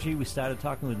energy. We started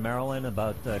talking with Marilyn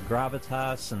about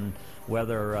gravitas and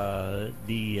whether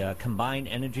the combined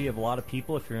energy of a lot of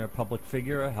people, if you're a public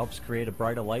figure, helps create a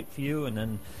brighter light for you. And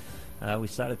then we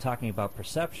started talking about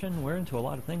perception. We're into a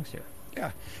lot of things here.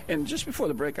 Yeah, and just before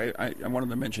the break, I wanted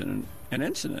to mention an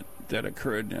incident that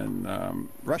occurred in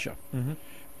Russia. Mm-hmm.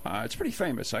 It's pretty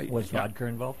famous. Was vodka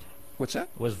involved? What's that?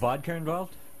 Was vodka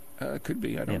involved? Could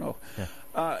be. I don't know. Yeah.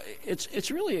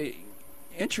 It's really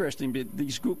interesting.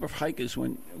 These group of hikers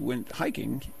went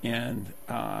hiking and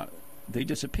they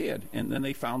disappeared, and then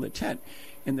they found the tent,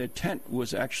 and the tent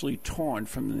was actually torn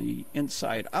from the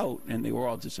inside out, and they were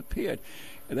all disappeared.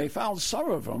 And they found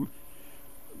some of them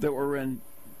that were in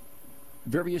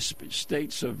various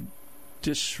states of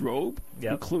disrobe,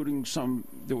 including some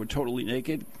that were totally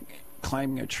naked,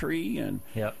 climbing a tree,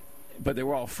 but they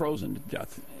were all frozen to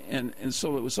death. And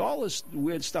so it was all this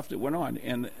weird stuff that went on,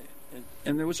 and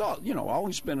there was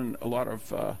always been a lot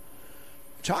of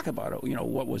talk about it.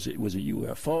 What was it? Was it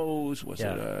UFOs? Was it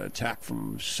an attack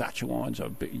from Saskatchewans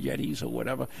or Yetis or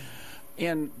whatever?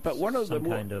 But one of some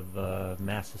kind of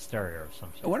mass hysteria or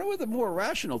something. One of the more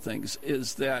rational things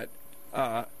is that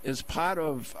as part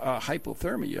of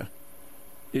hypothermia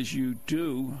is you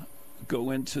do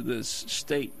go into this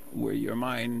state where your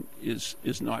mind is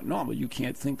not normal. You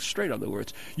can't think straight. In other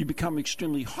words, you become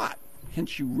extremely hot.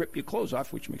 Hence, you rip your clothes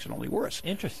off, which makes it only worse.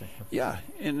 Interesting. Yeah,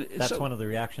 and that's one of the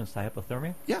reactions to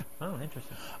hypothermia. Yeah. Oh,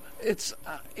 interesting.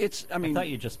 I mean, I thought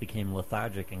you just became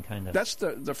lethargic and kind of. That's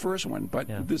the first one, but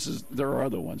there are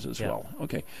other ones as well.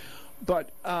 Okay,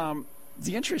 but.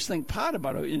 The interesting part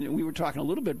about it, and we were talking a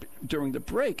little bit during the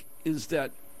break, is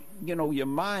that, your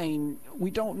mind, we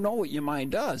don't know what your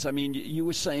mind does. I mean, you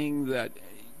were saying that,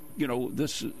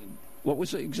 this, what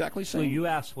was it exactly saying? Well, you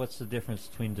asked what's the difference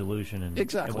between delusion and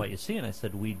what you see, and I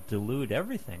said we delude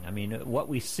everything. I mean, what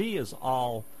we see is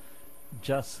all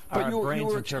just our brain's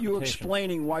interpretation. You were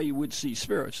explaining why you would see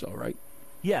spirits, though, right?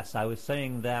 Yes, I was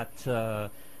saying that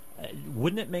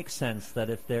wouldn't it make sense that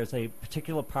if there's a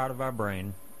particular part of our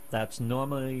brain that's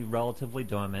normally relatively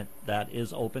dormant, that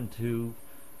is open to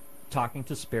talking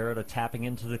to spirit or tapping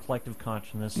into the collective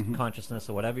consciousness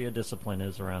or whatever your discipline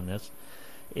is around this,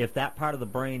 if that part of the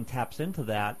brain taps into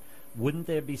that, wouldn't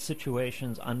there be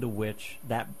situations under which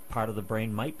that part of the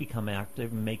brain might become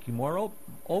active and make you more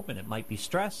open? It might be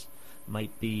stress,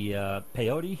 might be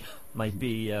peyote, might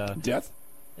be... death?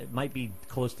 It might be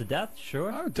close to death, sure.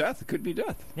 Oh, death. It could be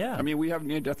death. Yeah. I mean, we have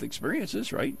near-death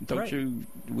experiences, right?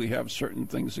 We have certain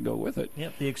things to go with it.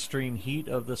 Yep, the extreme heat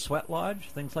of the sweat lodge,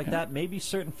 things like that. Maybe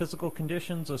certain physical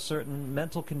conditions or certain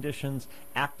mental conditions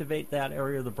activate that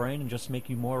area of the brain and just make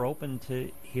you more open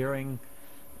to hearing,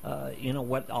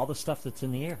 what all the stuff that's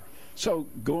in the air. So,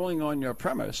 going on your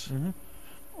premise,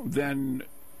 then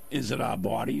is it our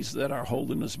bodies that are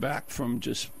holding us back from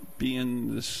just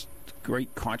being this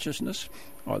great consciousness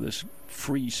or this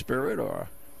free spirit? Or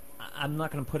I'm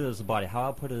not going to put it as the body. How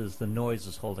I'll put it is the noise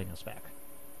is holding us back.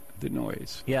 The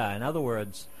noise. Yeah, in other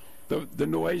words, the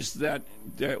noise that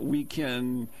we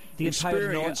can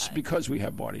experience because we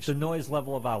have bodies. The noise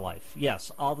level of our life.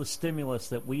 Yes, all the stimulus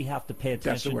that we have to pay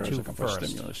attention to first.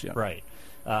 Stimulus, yeah. Right.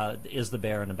 Is the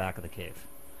bear in the back of the cave.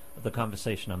 The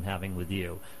conversation I'm having with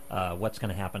you, what's going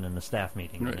to happen in the staff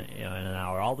meeting in an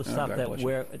hour, all the stuff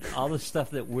all the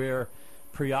stuff that we're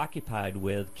preoccupied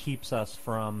with keeps us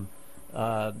from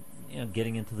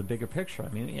getting into the bigger picture. I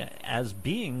mean, as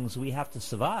beings, we have to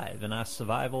survive, and our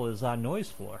survival is our noise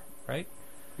floor, right?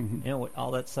 With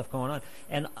all that stuff going on.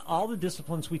 And all the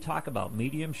disciplines we talk about,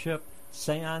 mediumship,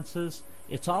 seances,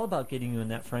 it's all about getting you in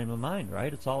that frame of mind,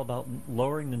 right? It's all about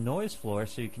lowering the noise floor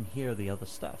so you can hear the other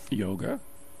stuff. Yoga,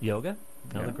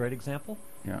 another great example.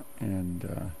 Yeah,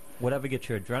 and whatever gets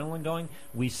your adrenaline going.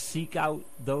 We seek out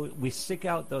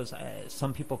those.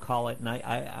 Some people call it, and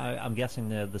I'm guessing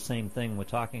they're the same thing we're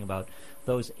talking about.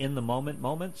 Those in the moment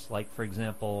moments, like for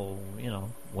example,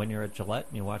 when you're at Gillette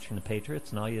and you're watching the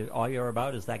Patriots, and all you're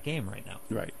about is that game right now.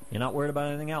 Right. You're not worried about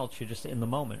anything else. You're just in the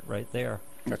moment, right there.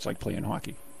 That's like playing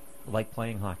hockey.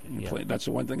 That's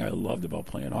the one thing I loved about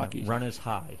playing hockey. Runners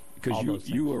high. Because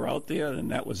you were out there,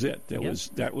 and that was it.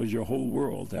 That was your whole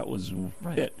world. That was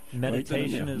it.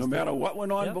 Meditation is no matter what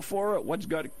went on before it, what's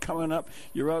got coming up.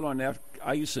 You're out on that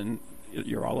ice, and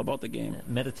you're all about the game.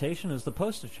 Meditation is the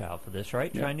poster child for this,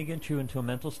 right? Yeah. Trying to get you into a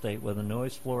mental state where the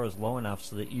noise floor is low enough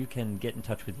so that you can get in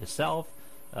touch with yourself,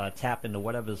 tap into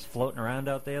whatever's floating around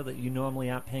out there that you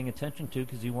normally aren't paying attention to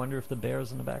because you wonder if the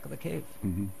bear's in the back of the cave.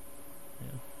 Mm-hmm.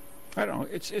 Yeah. I don't know.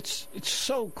 It's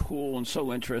so cool and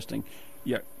so interesting,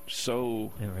 yet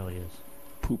so it really is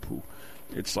poo-poo.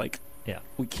 It's like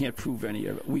we can't prove any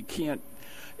of it. We can't.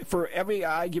 For every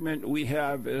argument we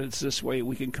have, it's this way.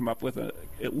 We can come up with at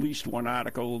least one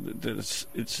article that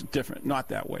it's different. Not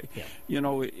that way. Yeah.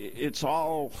 It's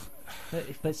all.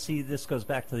 But see, this goes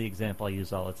back to the example I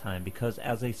use all the time, because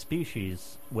as a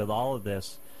species, with all of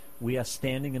this, we are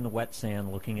standing in the wet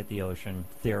sand looking at the ocean,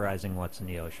 theorizing what's in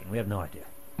the ocean. We have no idea.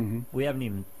 Mm-hmm. We haven't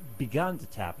even begun to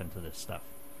tap into this stuff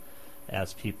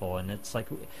as people, and it's like,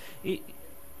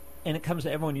 and it comes.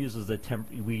 Everyone uses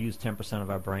we use 10%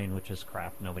 of our brain, which is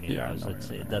crap. Nobody knows.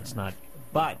 That's not.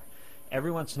 But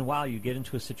every once in a while, you get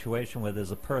into a situation where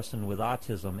there's a person with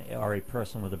autism or a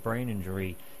person with a brain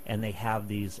injury, and they have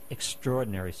these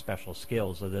extraordinary special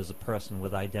skills. Or there's a person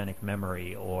with eidetic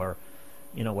memory, or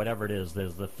whatever it is.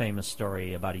 There's the famous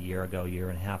story about a year and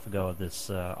a half ago of this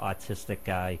autistic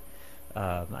guy.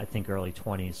 I think early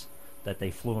 20s, that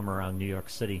they flew him around New York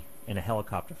City in a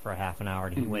helicopter for a half an hour,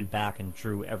 and he went back and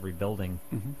drew every building,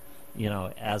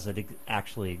 as it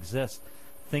actually exists.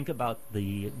 Think about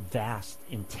the vast,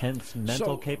 intense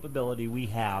mental capability we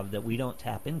have that we don't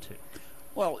tap into.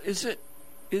 Well, is it?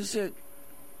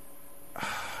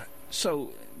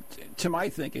 So, to my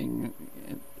thinking,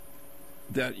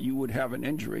 that you would have an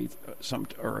injury,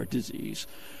 or a disease,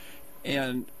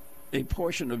 and a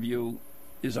portion of you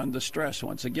is under stress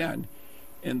once again,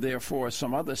 and therefore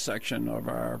some other section of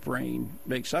our brain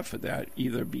makes up for that,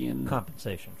 either being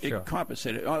compensation,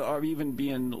 compensated, or even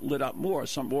being lit up more.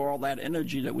 All that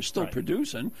energy that we're still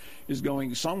producing is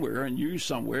going somewhere and used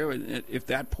somewhere. And if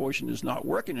that portion is not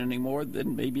working anymore,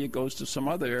 then maybe it goes to some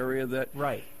other area that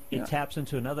It taps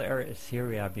into another area. Here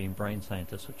we are being brain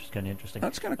scientists, which is kind of interesting.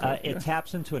 That's kind of cool. It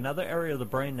taps into another area of the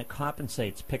brain that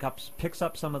compensates, picks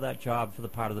up some of that job for the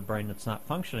part of the brain that's not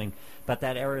functioning, but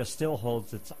that area still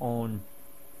holds its own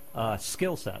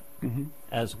skill set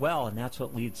as well, and that's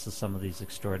what leads to some of these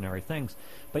extraordinary things.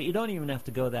 But you don't even have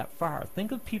to go that far.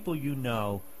 Think of people you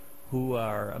know who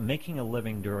are making a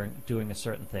living doing a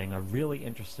certain thing, are really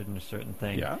interested in a certain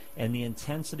thing, and the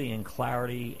intensity and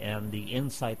clarity and the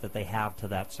insight that they have to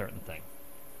that certain thing,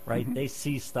 right? They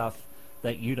see stuff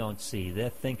that you don't see. They're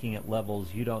thinking at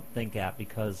levels you don't think at,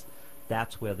 because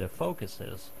that's where their focus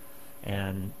is.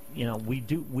 And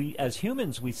we as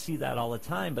humans, we see that all the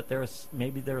time, but there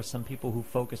are some people who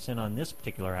focus in on this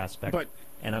particular aspect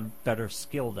and are better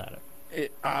skilled at it.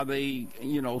 Are they,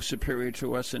 superior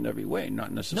to us in every way?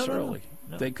 Not necessarily.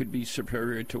 No. They could be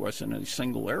superior to us in a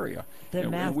single area. They're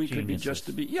math we could be geniuses. just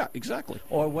to be, exactly.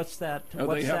 Or what's that?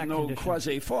 They have no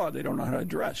quasi-far. They don't know how to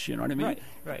dress. You know what I mean?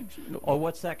 Right. Or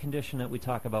what's that condition that we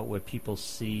talk about where people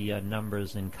see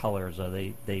numbers in colors, or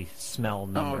they smell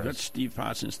numbers? Oh, that's Steve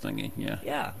Parsons thingy. Yeah.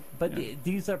 Yeah, but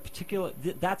these are particular.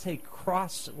 That's a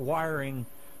cross-wiring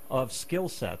of skill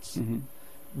sets.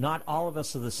 Not all of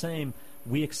us are the same.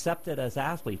 We accept it as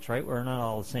athletes, right? We're not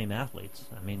all the same athletes.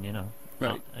 I mean,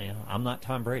 right. I'm not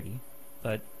Tom Brady,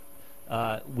 but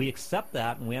we accept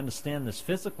that, and we understand this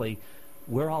physically.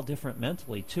 We're all different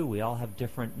mentally too. We all have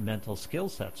different mental skill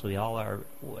sets. We all are.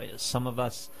 Some of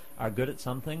us are good at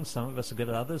some things. Some of us are good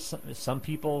at others. Some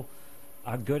people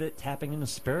are good at tapping into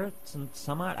spirits, and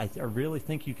some aren't. I really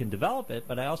think you can develop it,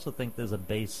 but I also think there's a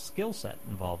base skill set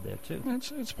involved there too.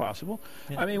 It's possible.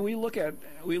 Yeah. I mean, we look at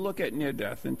near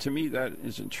death, and to me that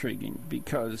is intriguing,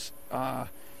 because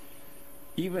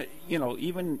even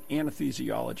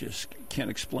anesthesiologists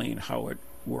can't explain how it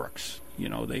works.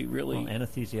 They really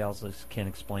anesthesiologists can't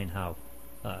explain how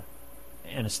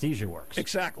anesthesia works.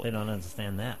 Exactly. They don't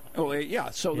understand that. Oh, yeah.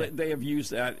 So they have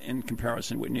used that in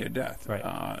comparison with near death.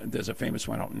 Right. There's a famous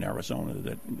one out in Arizona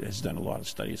that has done a lot of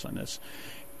studies on this,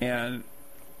 and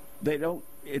they don't.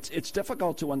 It's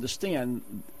difficult to understand.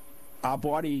 Our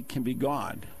body can be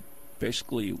gone.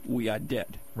 Basically, we are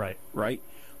dead. Right. Right.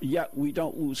 Yet we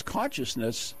don't lose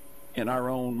consciousness in our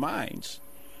own minds,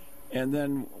 and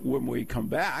then when we come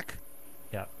back,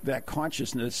 that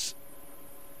consciousness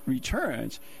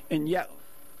returns, and yet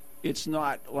it's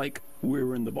not like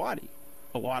we're in the body.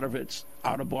 A lot of it's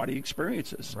out-of-body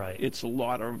experiences. Right. It's a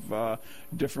lot of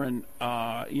different,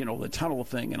 the tunnel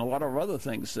thing and a lot of other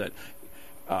things that,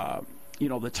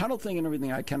 the tunnel thing and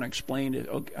everything I can explain.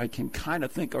 I can kind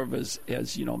of think of as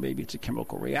maybe it's a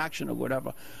chemical reaction or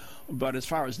whatever. But as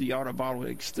far as the out-of-body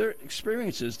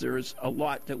experiences, there is a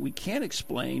lot that we can't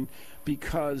explain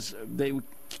because they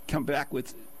come back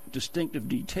with distinctive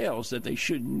details that they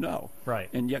shouldn't know. Right.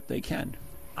 And yet they can.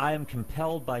 I am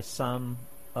compelled by some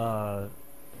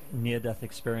near-death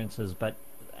experiences, but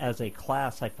as a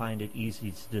class, I find it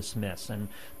easy to dismiss. And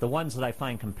the ones that I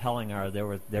find compelling are there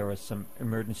were some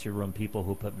emergency room people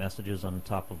who put messages on the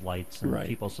top of lights, and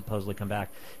people supposedly come back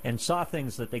and saw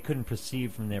things that they couldn't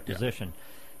perceive from their position.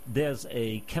 There's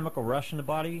a chemical rush in the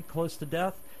body close to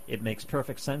death. It makes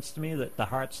perfect sense to me that the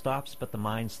heart stops, but the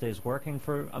mind stays working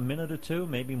for a minute or two,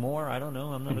 maybe more. I don't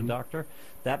know. I'm not a doctor.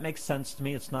 That makes sense to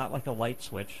me. It's not like a light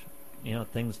switch.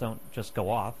 Things don't just go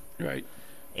off. Right.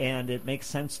 And it makes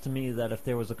sense to me that if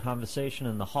there was a conversation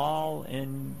in the hall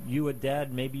and you were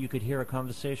dead, maybe you could hear a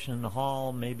conversation in the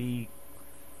hall. Maybe,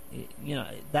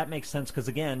 that makes sense because,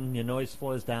 again, your noise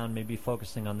floor is down, maybe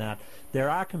focusing on that. There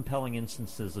are compelling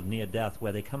instances of near death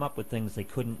where they come up with things they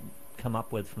couldn't come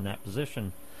up with from that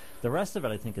position. The rest of it,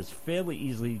 I think, is fairly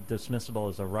easily dismissible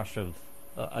as a rush of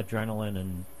adrenaline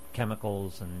and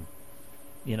chemicals, and,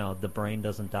 the brain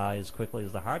doesn't die as quickly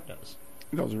as the heart does.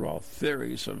 Those are all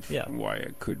theories of why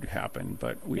it could happen,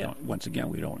 but we don't. Once again,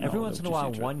 we don't know. Every once in a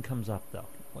while, one comes up, though.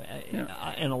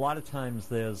 And a lot of times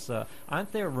there's...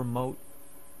 aren't there remote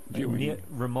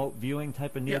viewing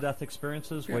type of near-death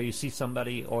experiences where you see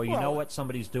somebody or you know what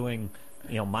somebody's doing,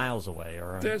 miles away?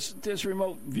 Or there's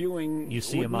remote viewing. You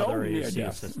see a mother, or you see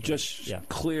a sister. Just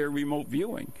clear remote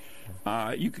viewing.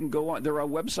 You can go on. There are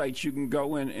websites you can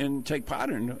go in and take part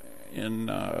in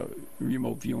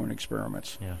remote viewing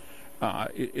experiments. Yeah.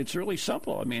 It's really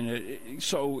simple. I mean,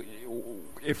 so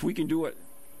if we can do it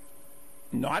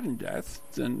not in death,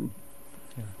 then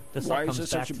this why comes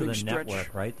is it back such a to big the stretch?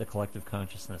 Network, right? The collective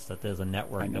consciousness, that there's a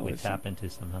network that we tap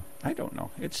into somehow. I don't know.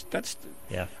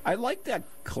 I like that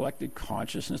collective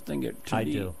consciousness thing.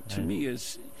 To me,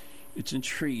 it's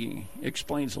intriguing. It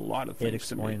explains a lot of things. It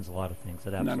explains a lot of things.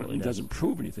 It absolutely does. Doesn't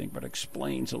prove anything, but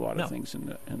explains a lot of things in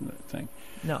the thing.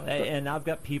 No, and I've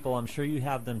got people. I'm sure you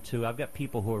have them too. I've got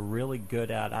people who are really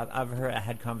good at. I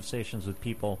had conversations with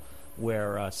people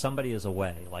where somebody is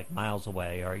away, like miles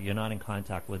away, or you're not in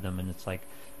contact with them, and it's like,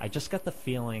 I just got the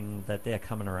feeling that they're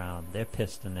coming around. They're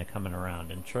pissed and they're coming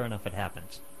around, and sure enough, it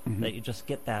happens. That you just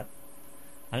get that.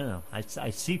 I don't know. I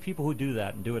see people who do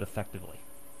that and do it effectively.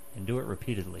 And do it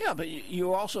repeatedly. Yeah, but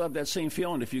you also have that same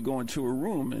feeling if you go into a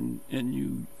room and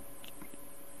you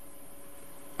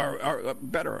are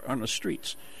better on the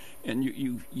streets, and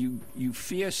you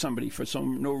fear somebody for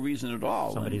no reason at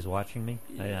all. Somebody's watching me.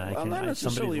 Not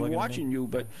necessarily watching you,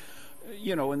 but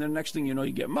and the next thing you know,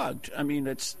 you get mugged. I mean,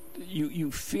 it's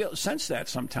you sense that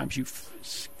sometimes you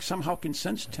somehow can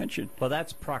sense tension. Well,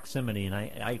 that's proximity, and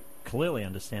I clearly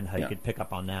understand how you could pick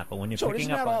up on that. But when you're picking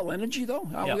isn't up that all energy, though?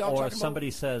 Or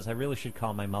somebody says, I really should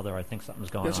call my mother. I think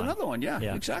something's going on. There's another one,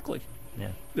 exactly. Yeah.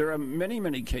 There are many,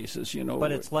 many cases,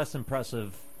 But it's less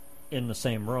impressive in the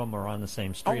same room or on the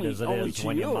same street as it is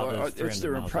when your mother's 300 miles away. It's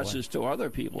their impressions to other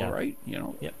people, right?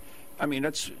 I mean,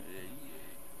 that's...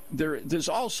 There's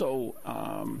also...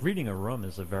 reading a room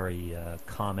is a very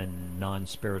common,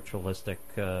 non-spiritualistic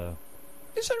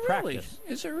Is it really? practice.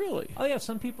 Is it really? Oh, yeah.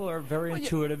 Some people are very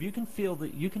intuitive. You can feel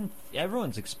that.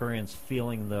 Everyone's experienced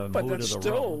feeling the mood of the room. But that's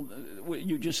still...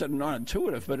 You just said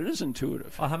non-intuitive, but it is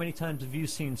intuitive. How many times have you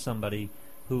seen somebody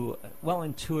who... Well,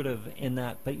 intuitive in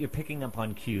that, but you're picking up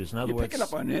on cues. In other words... You're picking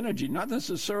up on energy, not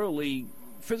necessarily...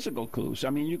 physical clues. I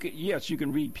mean, you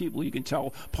can read people, you can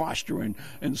tell posture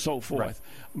and so forth. Right.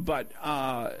 But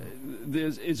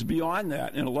it's beyond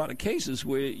that in a lot of cases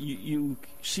where you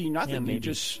see nothing. You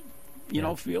just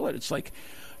feel it. It's like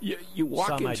you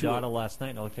walk into. I saw my daughter last night,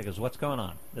 and I looked at her and goes, "What's going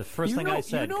on?" The first thing I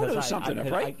said, because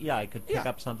I could pick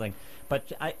up something,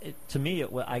 but to me,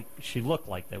 she looked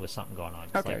like there was something going on.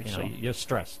 It's okay, like, so you're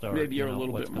stressed, or maybe you're a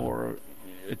little bit more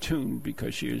attuned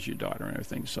because she is your daughter and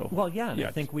everything. So well, yeah, and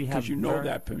I think we have because you know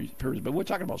that person. But we're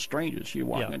talking about strangers. You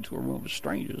walk into a room with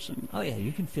strangers, and oh yeah,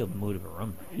 you can feel the mood of a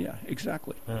room. Yeah,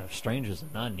 exactly. Strangers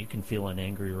are none. You can feel an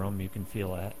angry room. You can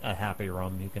feel a happy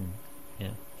room. You can,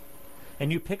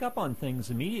 and you pick up on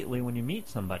things immediately when you meet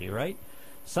somebody, right?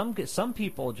 Some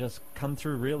people just come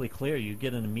through really clear. You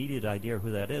get an immediate idea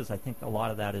who that is. I think a lot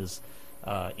of that is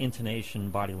intonation,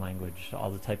 body language,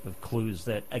 all the type of clues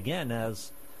that, again,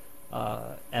 as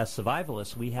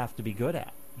survivalists, we have to be good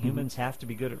at. Humans have to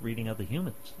be good at reading other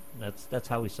humans. That's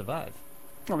how we survive.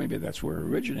 Well, maybe that's where it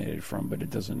originated from, but it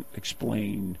doesn't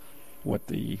explain what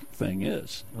the thing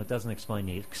is. Well, it doesn't explain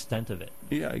the extent of it.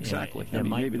 Yeah, exactly. I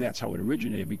mean, maybe that's how it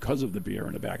originated because of the beer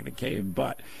in the back of the cave,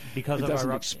 but because it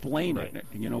doesn't explain it.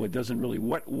 It doesn't really.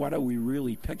 What are we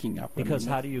really picking up? Because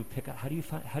how do you pick up? How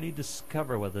do you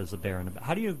discover whether there's a bear in the back?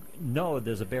 How do you know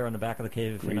there's a bear in the back of the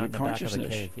cave if you're not in the back of the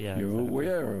cave? Yeah, you're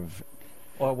aware of.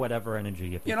 Or whatever energy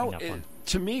you're picking up on.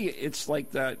 To me, it's like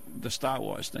the Star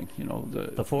Wars thing.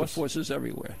 The Force? The Force is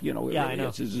everywhere. I know.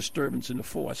 It's a disturbance in the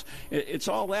Force. It's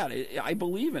all that. I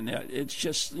believe in that. It's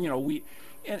just, we...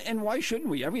 And why shouldn't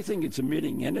we? Everything is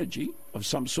emitting energy of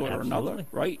some sort or another,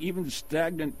 right? Even the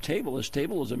stagnant table is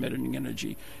emitting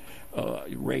energy.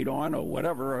 Radon or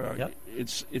whatever.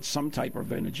 It's some type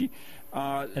of energy.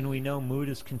 And we know mood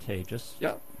is contagious.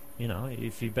 Yeah.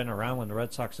 If you've been around when the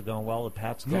Red Sox are going well, the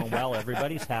Pats are going well,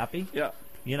 everybody's happy. Yeah.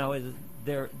 During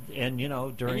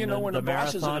when the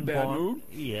boss is in a bad mood?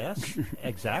 Yes,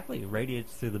 exactly. It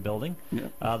radiates through the building. Yeah.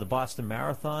 The Boston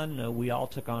Marathon, we all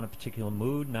took on a particular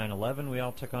mood. 9/11, we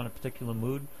all took on a particular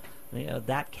mood.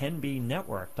 That can be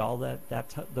networked. All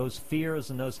those fears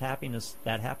and that happiness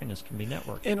can be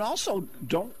networked. And also,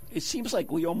 it seems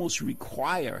like we almost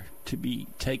require to be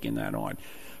taking that on.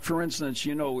 For instance,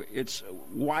 it's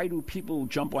why do people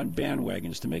jump on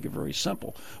bandwagons? To make it very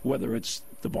simple, whether it's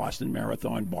the Boston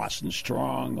Marathon, Boston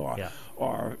Strong,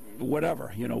 or whatever,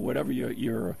 whatever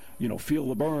you're feel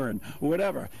the burn,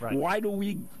 whatever. Right. Why do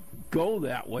we go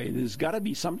that way? There's got to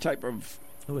be some type of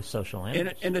social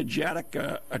energetic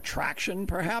attraction,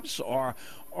 perhaps, or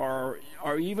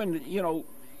even you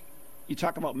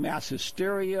talk about mass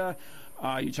hysteria.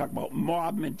 You talk about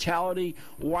mob mentality.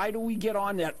 Why do we get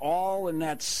on that all in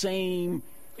that same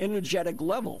energetic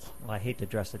level? Well, I hate to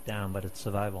dress it down, but it's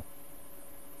survival.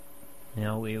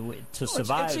 To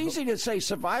survive. It's easy to say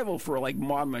survival for like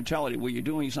mob mentality where you're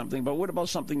doing something, but what about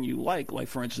something you like? Like,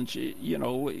 for instance,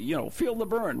 feel the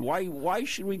burn. Why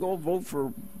should we go vote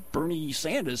for Bernie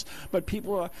Sanders? But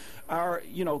people are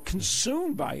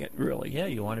consumed by it, really. Yeah,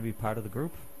 you want to be part of the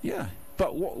group. Yeah.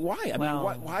 But why? I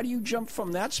mean, why do you jump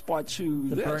from that spot to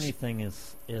the this? The Bernie thing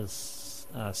is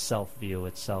self-view.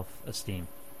 It's self-esteem.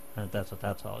 That's what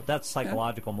that's all. That's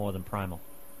psychological more than primal.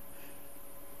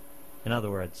 In other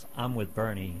words, I'm with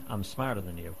Bernie. I'm smarter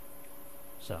than you.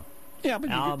 So. Yeah, but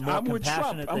I'm with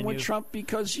Trump. I'm with Trump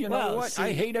because know what?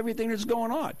 I hate everything that's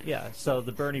going on. Yeah. So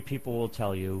the Bernie people will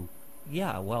tell you,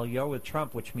 yeah, well, you're with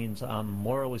Trump, which means I'm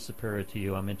morally superior to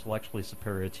you. I'm intellectually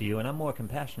superior to you, and I'm more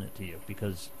compassionate to you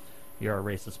because you're a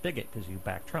racist bigot because you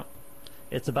back Trump.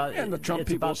 It's about the Trump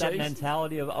people about that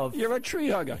mentality of you're a tree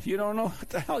hugger. You don't know what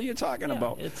the hell you're talking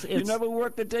about. You never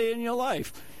worked a day in your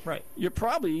life. Right. You're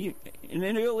probably an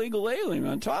illegal alien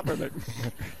on top of it.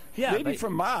 Yeah, maybe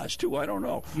from Mars too. I don't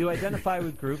know. You identify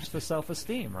with groups for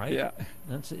self-esteem, right? Yeah.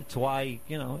 It's why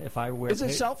if I wear. Is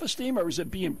it self-esteem or is it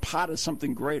being part of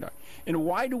something greater? And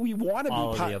why do we want to be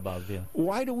all of the above? Yeah.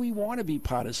 Why do we want to be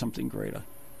part of something greater?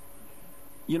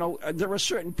 There are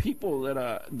certain people that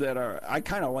are. I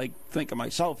kind of think of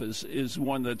myself as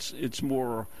one it's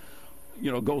more,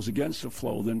 goes against the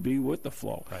flow than be with the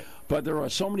flow. Right. But there are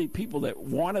so many people that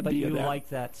want to be. But you like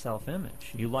that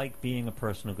self-image. You like being a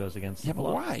person who goes against the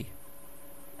flow. Yeah, but why?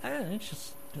 It's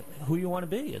just who you want to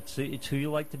be. It's who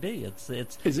you like to be. Is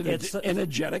it an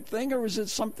energetic thing or is it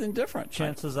something different?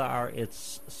 Chances are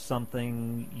it's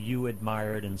something you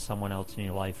admired in someone else in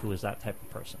your life who is that type of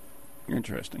person.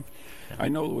 Interesting. Yeah. I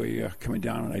know we're coming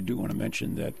down, and I do want to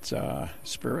mention that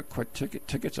Spirit Quick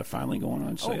tickets are finally going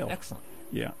on sale. Oh, excellent.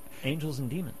 Yeah. Angels and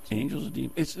Demons. Angels and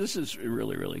Demons. This is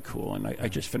really, really cool, and I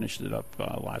just finished it up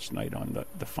last night on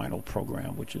the final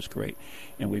program, which is great.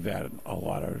 And we've added a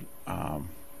lot of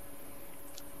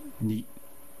neat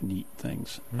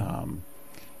things. Mm-hmm.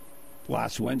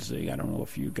 Last Wednesday, I don't know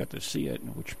if you got to see it,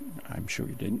 which I'm sure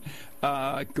you didn't,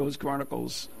 Ghost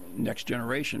Chronicles Next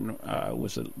Generation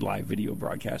was a live video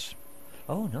broadcast.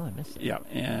 Oh, no, I missed it. Yeah,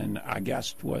 and our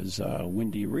guest was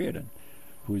Wendy Reardon,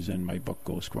 who's in my book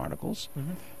Ghost Chronicles.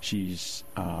 Mm-hmm. She's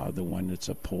the one that's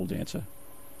a pole dancer.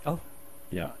 Oh.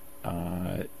 Yeah.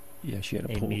 She had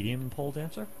a medium pole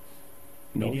dancer?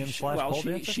 Medium slash pole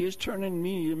dancer? She is turning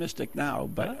mediumistic now,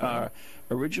 but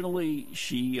originally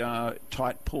she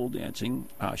taught pole dancing.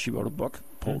 She wrote a book,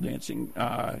 Pole Dancing,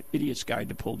 Idiot's Guide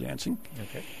to Pole Dancing.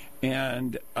 Okay.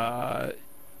 And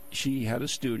she had a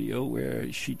studio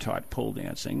where she taught pole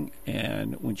dancing,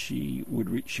 and when she would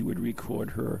record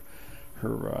her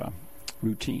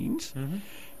routines,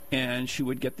 and she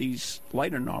would get these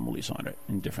light anomalies on it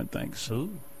and different things.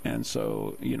 Ooh. And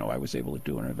so, I was able to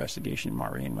do an investigation.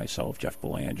 Maureen, myself, Jeff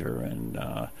Belanger, and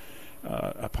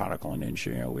a particle and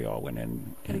engineer. We all went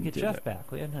in. Gotta get Jeff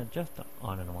back. We hadn't had Jeff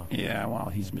on in a while. Yeah, well,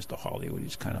 he's Mr. Hollywood.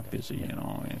 He's kind of busy, and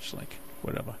it's like,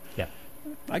 whatever. Yeah.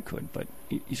 I could, but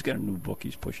he's got a new book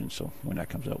he's pushing, so when that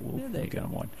comes out, we'll get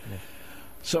him one. Yeah.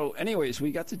 So, anyways,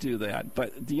 we got to do that.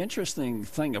 But the interesting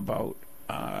thing about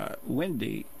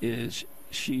Wendy is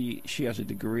she has a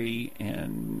degree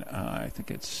in, I think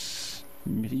it's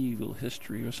medieval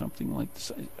history or something like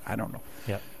this. I don't know.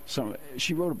 Yeah. So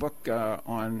she wrote a book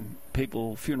on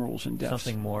papal funerals and deaths.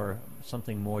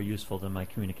 Something more useful than my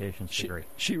communications degree.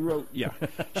 She wrote,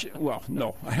 well,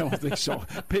 no, I don't think so.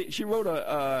 She wrote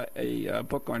a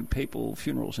book on papal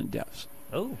funerals and deaths.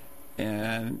 Oh.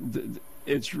 And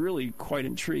it's really quite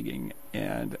intriguing.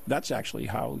 And that's actually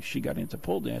how she got into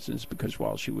pole dancing, is because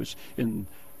while she was in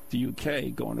the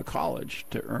UK going to college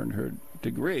to earn her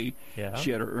degree,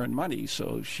 she had to earn money,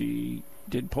 so she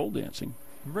did pole dancing.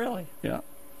 Really? Yeah.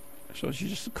 So she's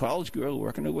just a college girl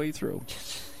working her way through.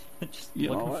 Just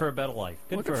looking for a better life.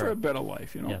 Looking for a better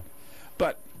life, Yeah.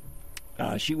 But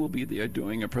she will be there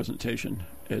doing a presentation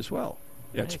as well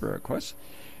at Spirit Quest.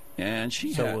 And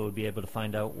we'll be able to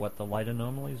find out what the light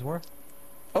anomalies were?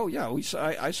 Oh, yeah.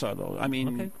 I saw those. I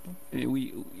mean,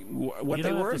 what you they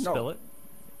don't were? Have to spill it.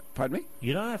 Pardon me?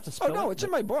 You don't have to spill it? Oh, no, it's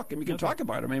in my book, and we can talk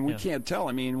about it. I mean, we can't tell.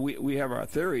 I mean, we have our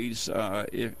theories.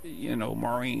 If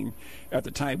Maureen, at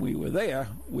the time we were there,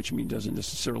 which doesn't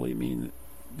necessarily mean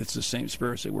it's the same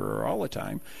spirits that were all the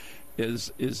time,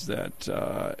 is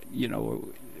that,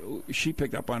 she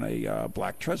picked up on a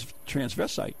black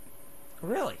transvestite.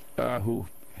 Really? Who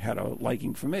had a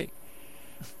liking for me.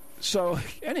 So,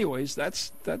 anyways,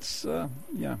 that's it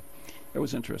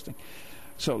was interesting.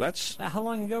 So that's... How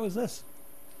long ago was this?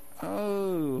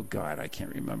 Oh, God, I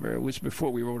can't remember. It was before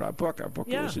we wrote our book. Our book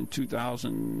was in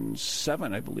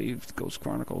 2007, I believe, Ghost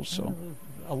Chronicles. So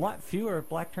a lot fewer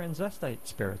black transvestite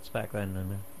spirits back then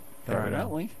than there are now.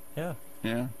 Evidently. Yeah.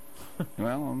 Yeah.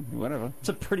 Well, whatever. It's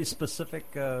a pretty specific.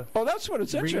 That's what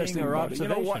it's interesting about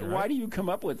it. Why do you come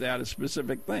up with that, a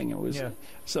specific thing? It was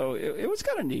so it was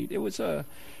kind of neat. It was a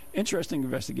interesting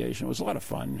investigation. It was a lot of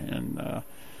fun,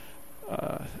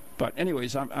 and but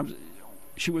anyways,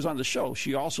 she was on the show.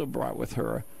 She also brought with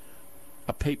her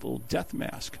a papal death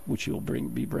mask, which you'll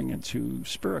be bringing to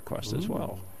Spirit Quest as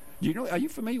well. Are you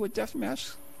familiar with death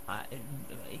masks?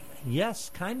 Yes,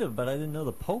 kind of, but I didn't know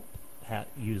the Pope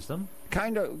used them.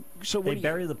 Kind of. So they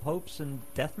bury the popes in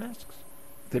death masks?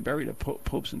 They bury the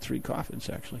popes in 3 coffins,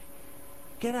 actually.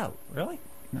 Get out! Really?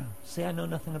 No. See, I know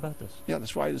nothing about this. Yeah,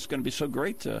 that's why it's going to be so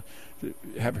great to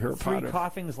have her part of. 3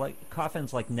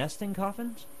 coffins like nesting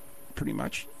coffins? Pretty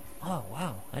much. Oh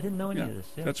wow! I didn't know any of this.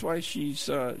 Yeah. That's why she's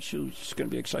going to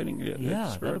be exciting.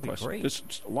 That'll be great.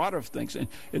 There's a lot of things,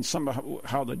 and some of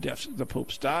how the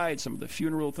popes died, some of the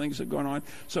funeral things that are going on.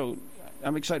 So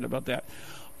I'm excited about that.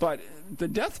 But the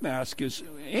death mask is,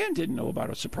 Anne didn't know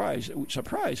about a surprise,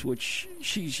 which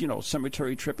she's,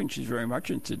 cemetery tripping. She's very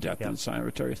much into death and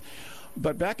cemeteries.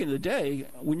 But back in the day,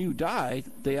 when you died,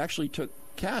 they actually took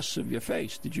casts of your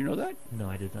face. Did you know that? No,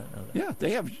 I did not know that. Yeah,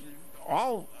 they have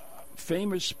all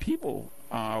famous people,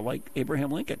 like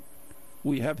Abraham Lincoln.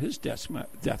 We have his death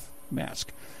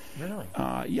mask. Really?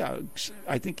 Yeah,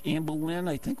 I think Anne Boleyn.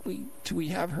 I think we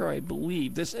have her. I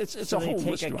believe this. It's a whole list. So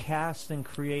they take a cast and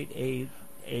create a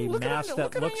mask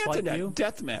that looks like you?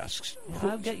 Death masks.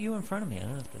 I'll get you in front of me. I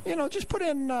don't have to... just put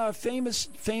in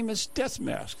famous death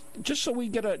masks, just so we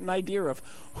get an idea of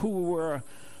who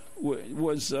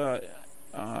was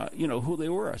who they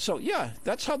were. So yeah,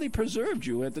 that's how they preserved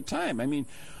you at the time. I mean,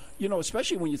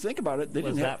 especially when you think about it,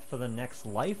 was that for the next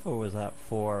life, or was that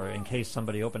for in case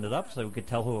somebody opened it up so we could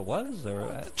tell who it was,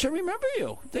 or to remember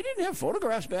you? They didn't have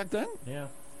photographs back then. Yeah.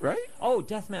 Right? Oh,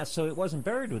 death mask. So it wasn't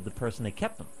buried with the person. They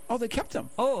kept them. Oh, they kept them.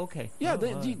 Oh, okay. Yeah,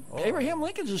 Abraham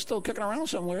Lincoln's is still kicking around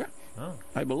somewhere. Oh.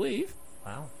 I believe.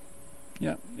 Wow.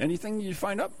 Yeah. Anything you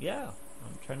find up? Yeah.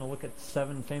 I'm trying to look at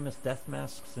 7 famous death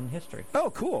masks in history.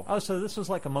 Oh, cool. Oh, so this was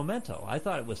like a memento. I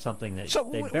thought it was something that they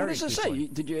buried. What does it say?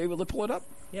 Did you able to pull it up?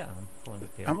 Yeah, I'm pulling it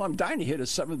here. I'm dying to hear the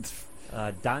 7th.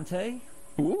 Dante.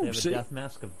 Ooh, they have a death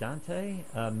mask of Dante.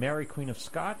 Mary, Queen of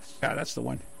Scots. Yeah, that's the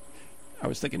one. I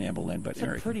was thinking Anne Boleyn, but It's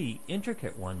a pretty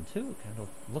intricate one, too. Kind of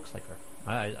looks like her,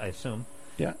 I assume.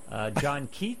 Yeah. John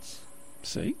Keats.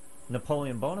 See?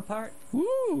 Napoleon Bonaparte.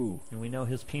 Woo! And we know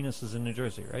his penis is in New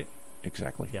Jersey, right?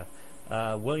 Exactly.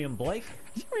 Yeah. William Blake.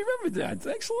 You remember that.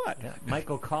 Thanks a lot. Yeah.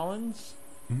 Michael Collins.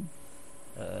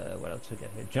 What else we got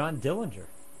here? John Dillinger.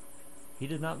 He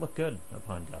did not look good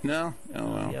upon death. No?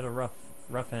 Oh, well. He had a rough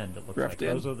end, it looks Rough like.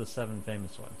 end. Those are the 7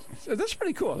 famous ones. So that's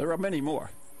pretty cool. There are many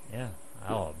more. Yeah.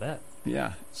 I'll bet.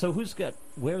 Yeah. So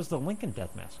where's the Lincoln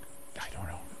death mask? I don't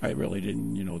know. I really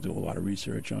didn't, do a lot of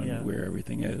research on where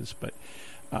everything is. But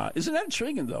isn't that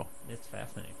intriguing, though? It's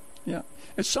fascinating. Yeah.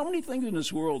 There's so many things in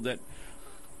this world that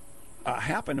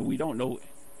happen and we don't know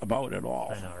about at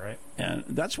all. I know, right? And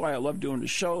that's why I love doing the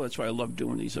show. That's why I love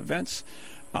doing these events.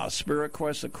 Spirit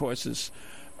Quest, of course, is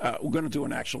we're going to do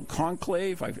an actual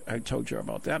conclave. I told you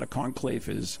about that. A conclave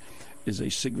is a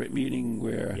secret meeting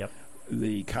where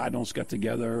the cardinals got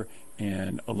together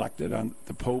and elected on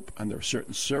the Pope under a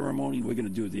certain ceremony. We're going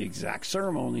to do the exact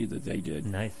ceremony that they did.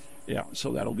 Nice. Yeah,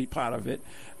 so that'll be part of it.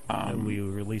 And we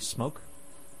release smoke?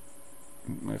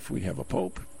 If we have a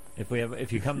Pope.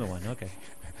 If you come to one, okay.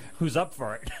 Who's up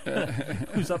for it?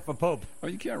 Who's up for Pope? Oh,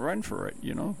 you can't run for it,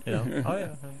 Oh,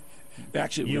 yeah.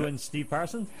 Actually, you and Steve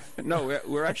Parsons? No,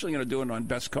 we're actually going to do it on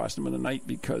Best Costume of the Night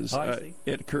because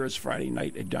it occurs Friday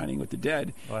night at Dining with the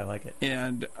Dead. Oh, I like it.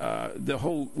 And the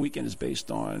whole weekend is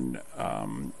based on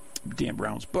Dan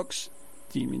Brown's books,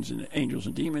 Demons and Angels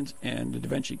and Demons, and the Da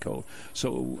Vinci Code.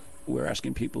 So we're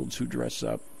asking people to dress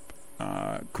up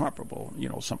comparable,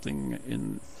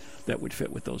 something that would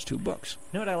fit with those 2 books.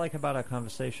 You know what I like about our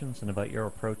conversations and about your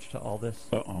approach to all this?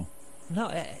 Uh-oh. No,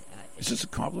 is this a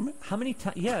compliment? How many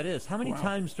times? Yeah, it is. How many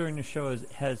times during the show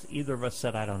has either of us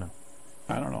said, "I don't know"?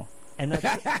 I don't know. And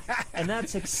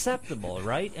that's acceptable,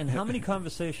 right? And how many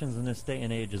conversations in this day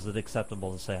and age is it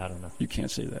acceptable to say, "I don't know"? You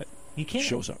can't say that. You can't.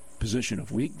 Shows a position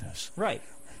of weakness. Right.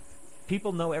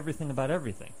 People know everything about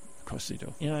everything. Of course they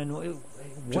do. And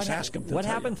just ask them. What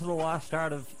happened to the lost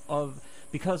art of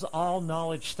because all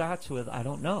knowledge starts with "I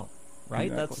don't know." Right,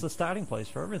 exactly. That's the starting place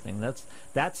for everything.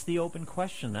 That's the open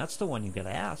question. That's the one you got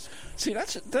to ask. See,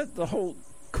 that's the whole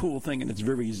cool thing, and it's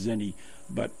very zenny.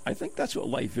 But I think that's what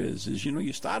life is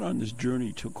you start on this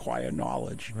journey to acquire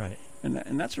knowledge, right?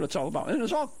 And that's what it's all about. And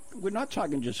we're not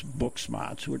talking just book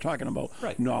smarts. We're talking about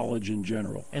knowledge in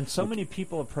general. And so many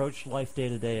people approach life day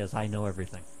to day as "I know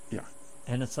everything." Yeah,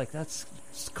 and it's like that's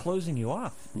closing you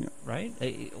off, right?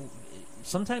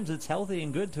 Sometimes it's healthy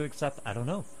and good to accept "I don't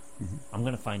know." Mm-hmm. I'm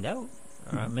going to find out.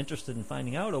 Or I'm interested in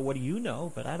finding out, or what do you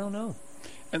know? But I don't know.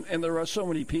 And there are so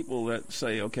many people that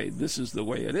say, okay, this is the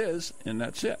way it is, and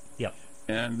that's it. Yep.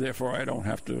 And therefore, I don't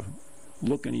have to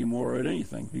look anymore at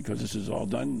anything because this is all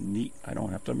done neat. I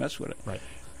don't have to mess with it. Right.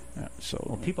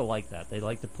 So people like that. They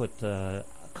like to put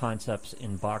concepts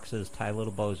in boxes, tie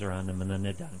little bows around them, and then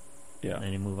they're done. Yeah. And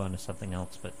then you move on to something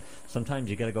else. But sometimes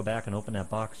you got to go back and open that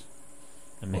box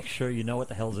and make sure you know what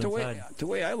the hell's inside. The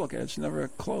way I look at it, it's never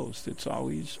closed. It's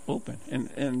always open.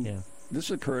 And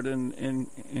this occurred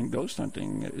in ghost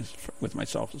hunting with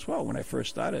myself as well. When I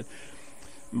first started,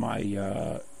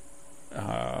 my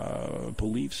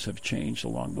beliefs have changed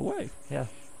along the way. Yeah.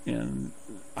 And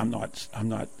I'm not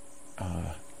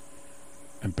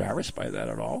embarrassed by that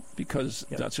at all because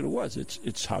that's what it was.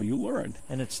 It's how you learn.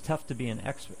 And it's tough to be an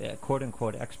quote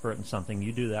unquote expert in something.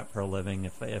 You do that for a living.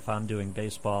 If I'm doing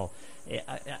baseball,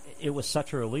 it was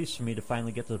such a release for me to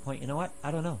finally get to the point. You know what? I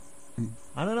don't know.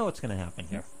 I don't know what's going to happen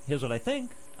here. Here's what I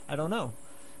think. I don't know.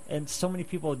 And so many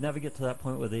people would never get to that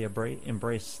point where they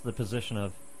embrace the position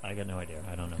of I got no idea.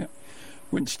 I don't know. Yeah.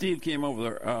 When Steve came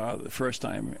over the first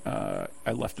time,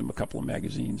 I left him a couple of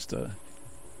magazines to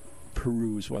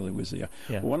peruse while he was there.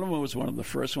 Yeah. One of them was one of the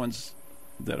first ones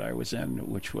that I was in,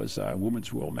 which was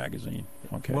Woman's World magazine.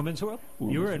 Okay. Woman's World?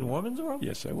 You were in Woman's World?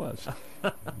 Yes, I was.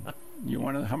 You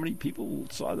want to know how many people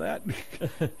saw that?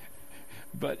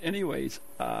 But anyways,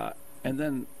 and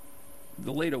then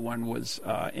the later one was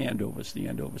Andover's, the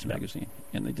Andover's magazine,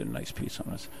 and they did a nice piece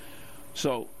on us.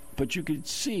 So, but you could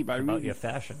see by about your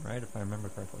fashion, right? If I remember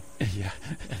correctly. Yeah,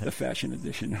 the fashion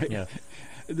edition, right? Yeah.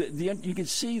 You can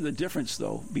see the difference,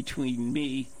 though, between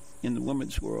me in the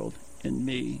Women's World and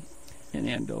me in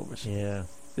Andover's. Yeah.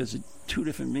 There's two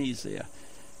different me's there.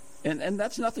 And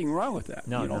that's nothing wrong with that.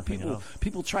 No, nothing at all.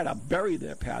 People try to bury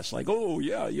their past, like, oh,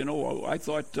 yeah, I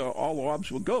thought all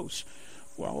orbs were ghosts.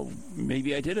 Well,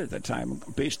 maybe I did at that time,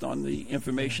 based on the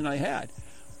information I had.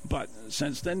 But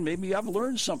since then, maybe I've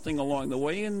learned something along the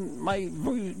way, and my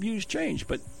views changed.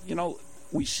 But,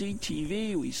 we see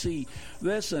TV, we see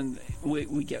this, and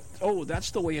we get, oh,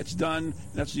 that's the way it's done.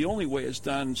 That's the only way it's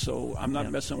done, so I'm not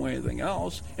messing with anything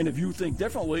else. And if you think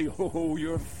differently, oh,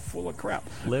 you're full of crap.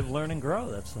 Live, learn, and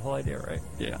grow. That's the whole idea, right?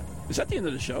 Yeah. Is that the end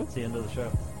of the show? It's the end of the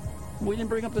show. We didn't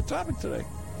bring up the topic today.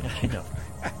 I know.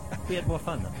 We had more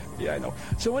fun, though. Yeah, I know.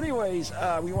 So anyways,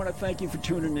 we want to thank you for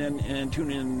tuning in, and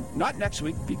tune in not next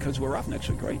week because we're off next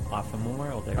week, right? Off on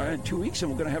Memorial Day. All right, in 2 weeks, and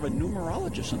we're going to have a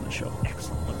numerologist on the show.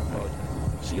 Excellent. Looking forward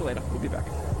to it. See you later. We'll be back.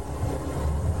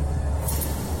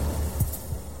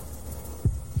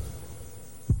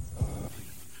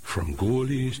 From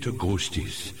goalies to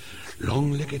ghosties,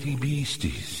 long-leggedy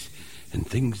beasties, and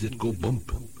things that go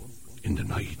bump in the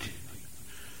night.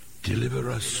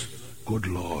 Deliver us, good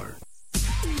Lord.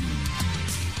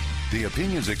 The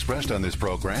opinions expressed on this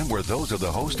program were those of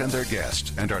the host and their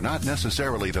guests and are not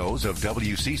necessarily those of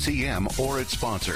WCCM or its sponsors.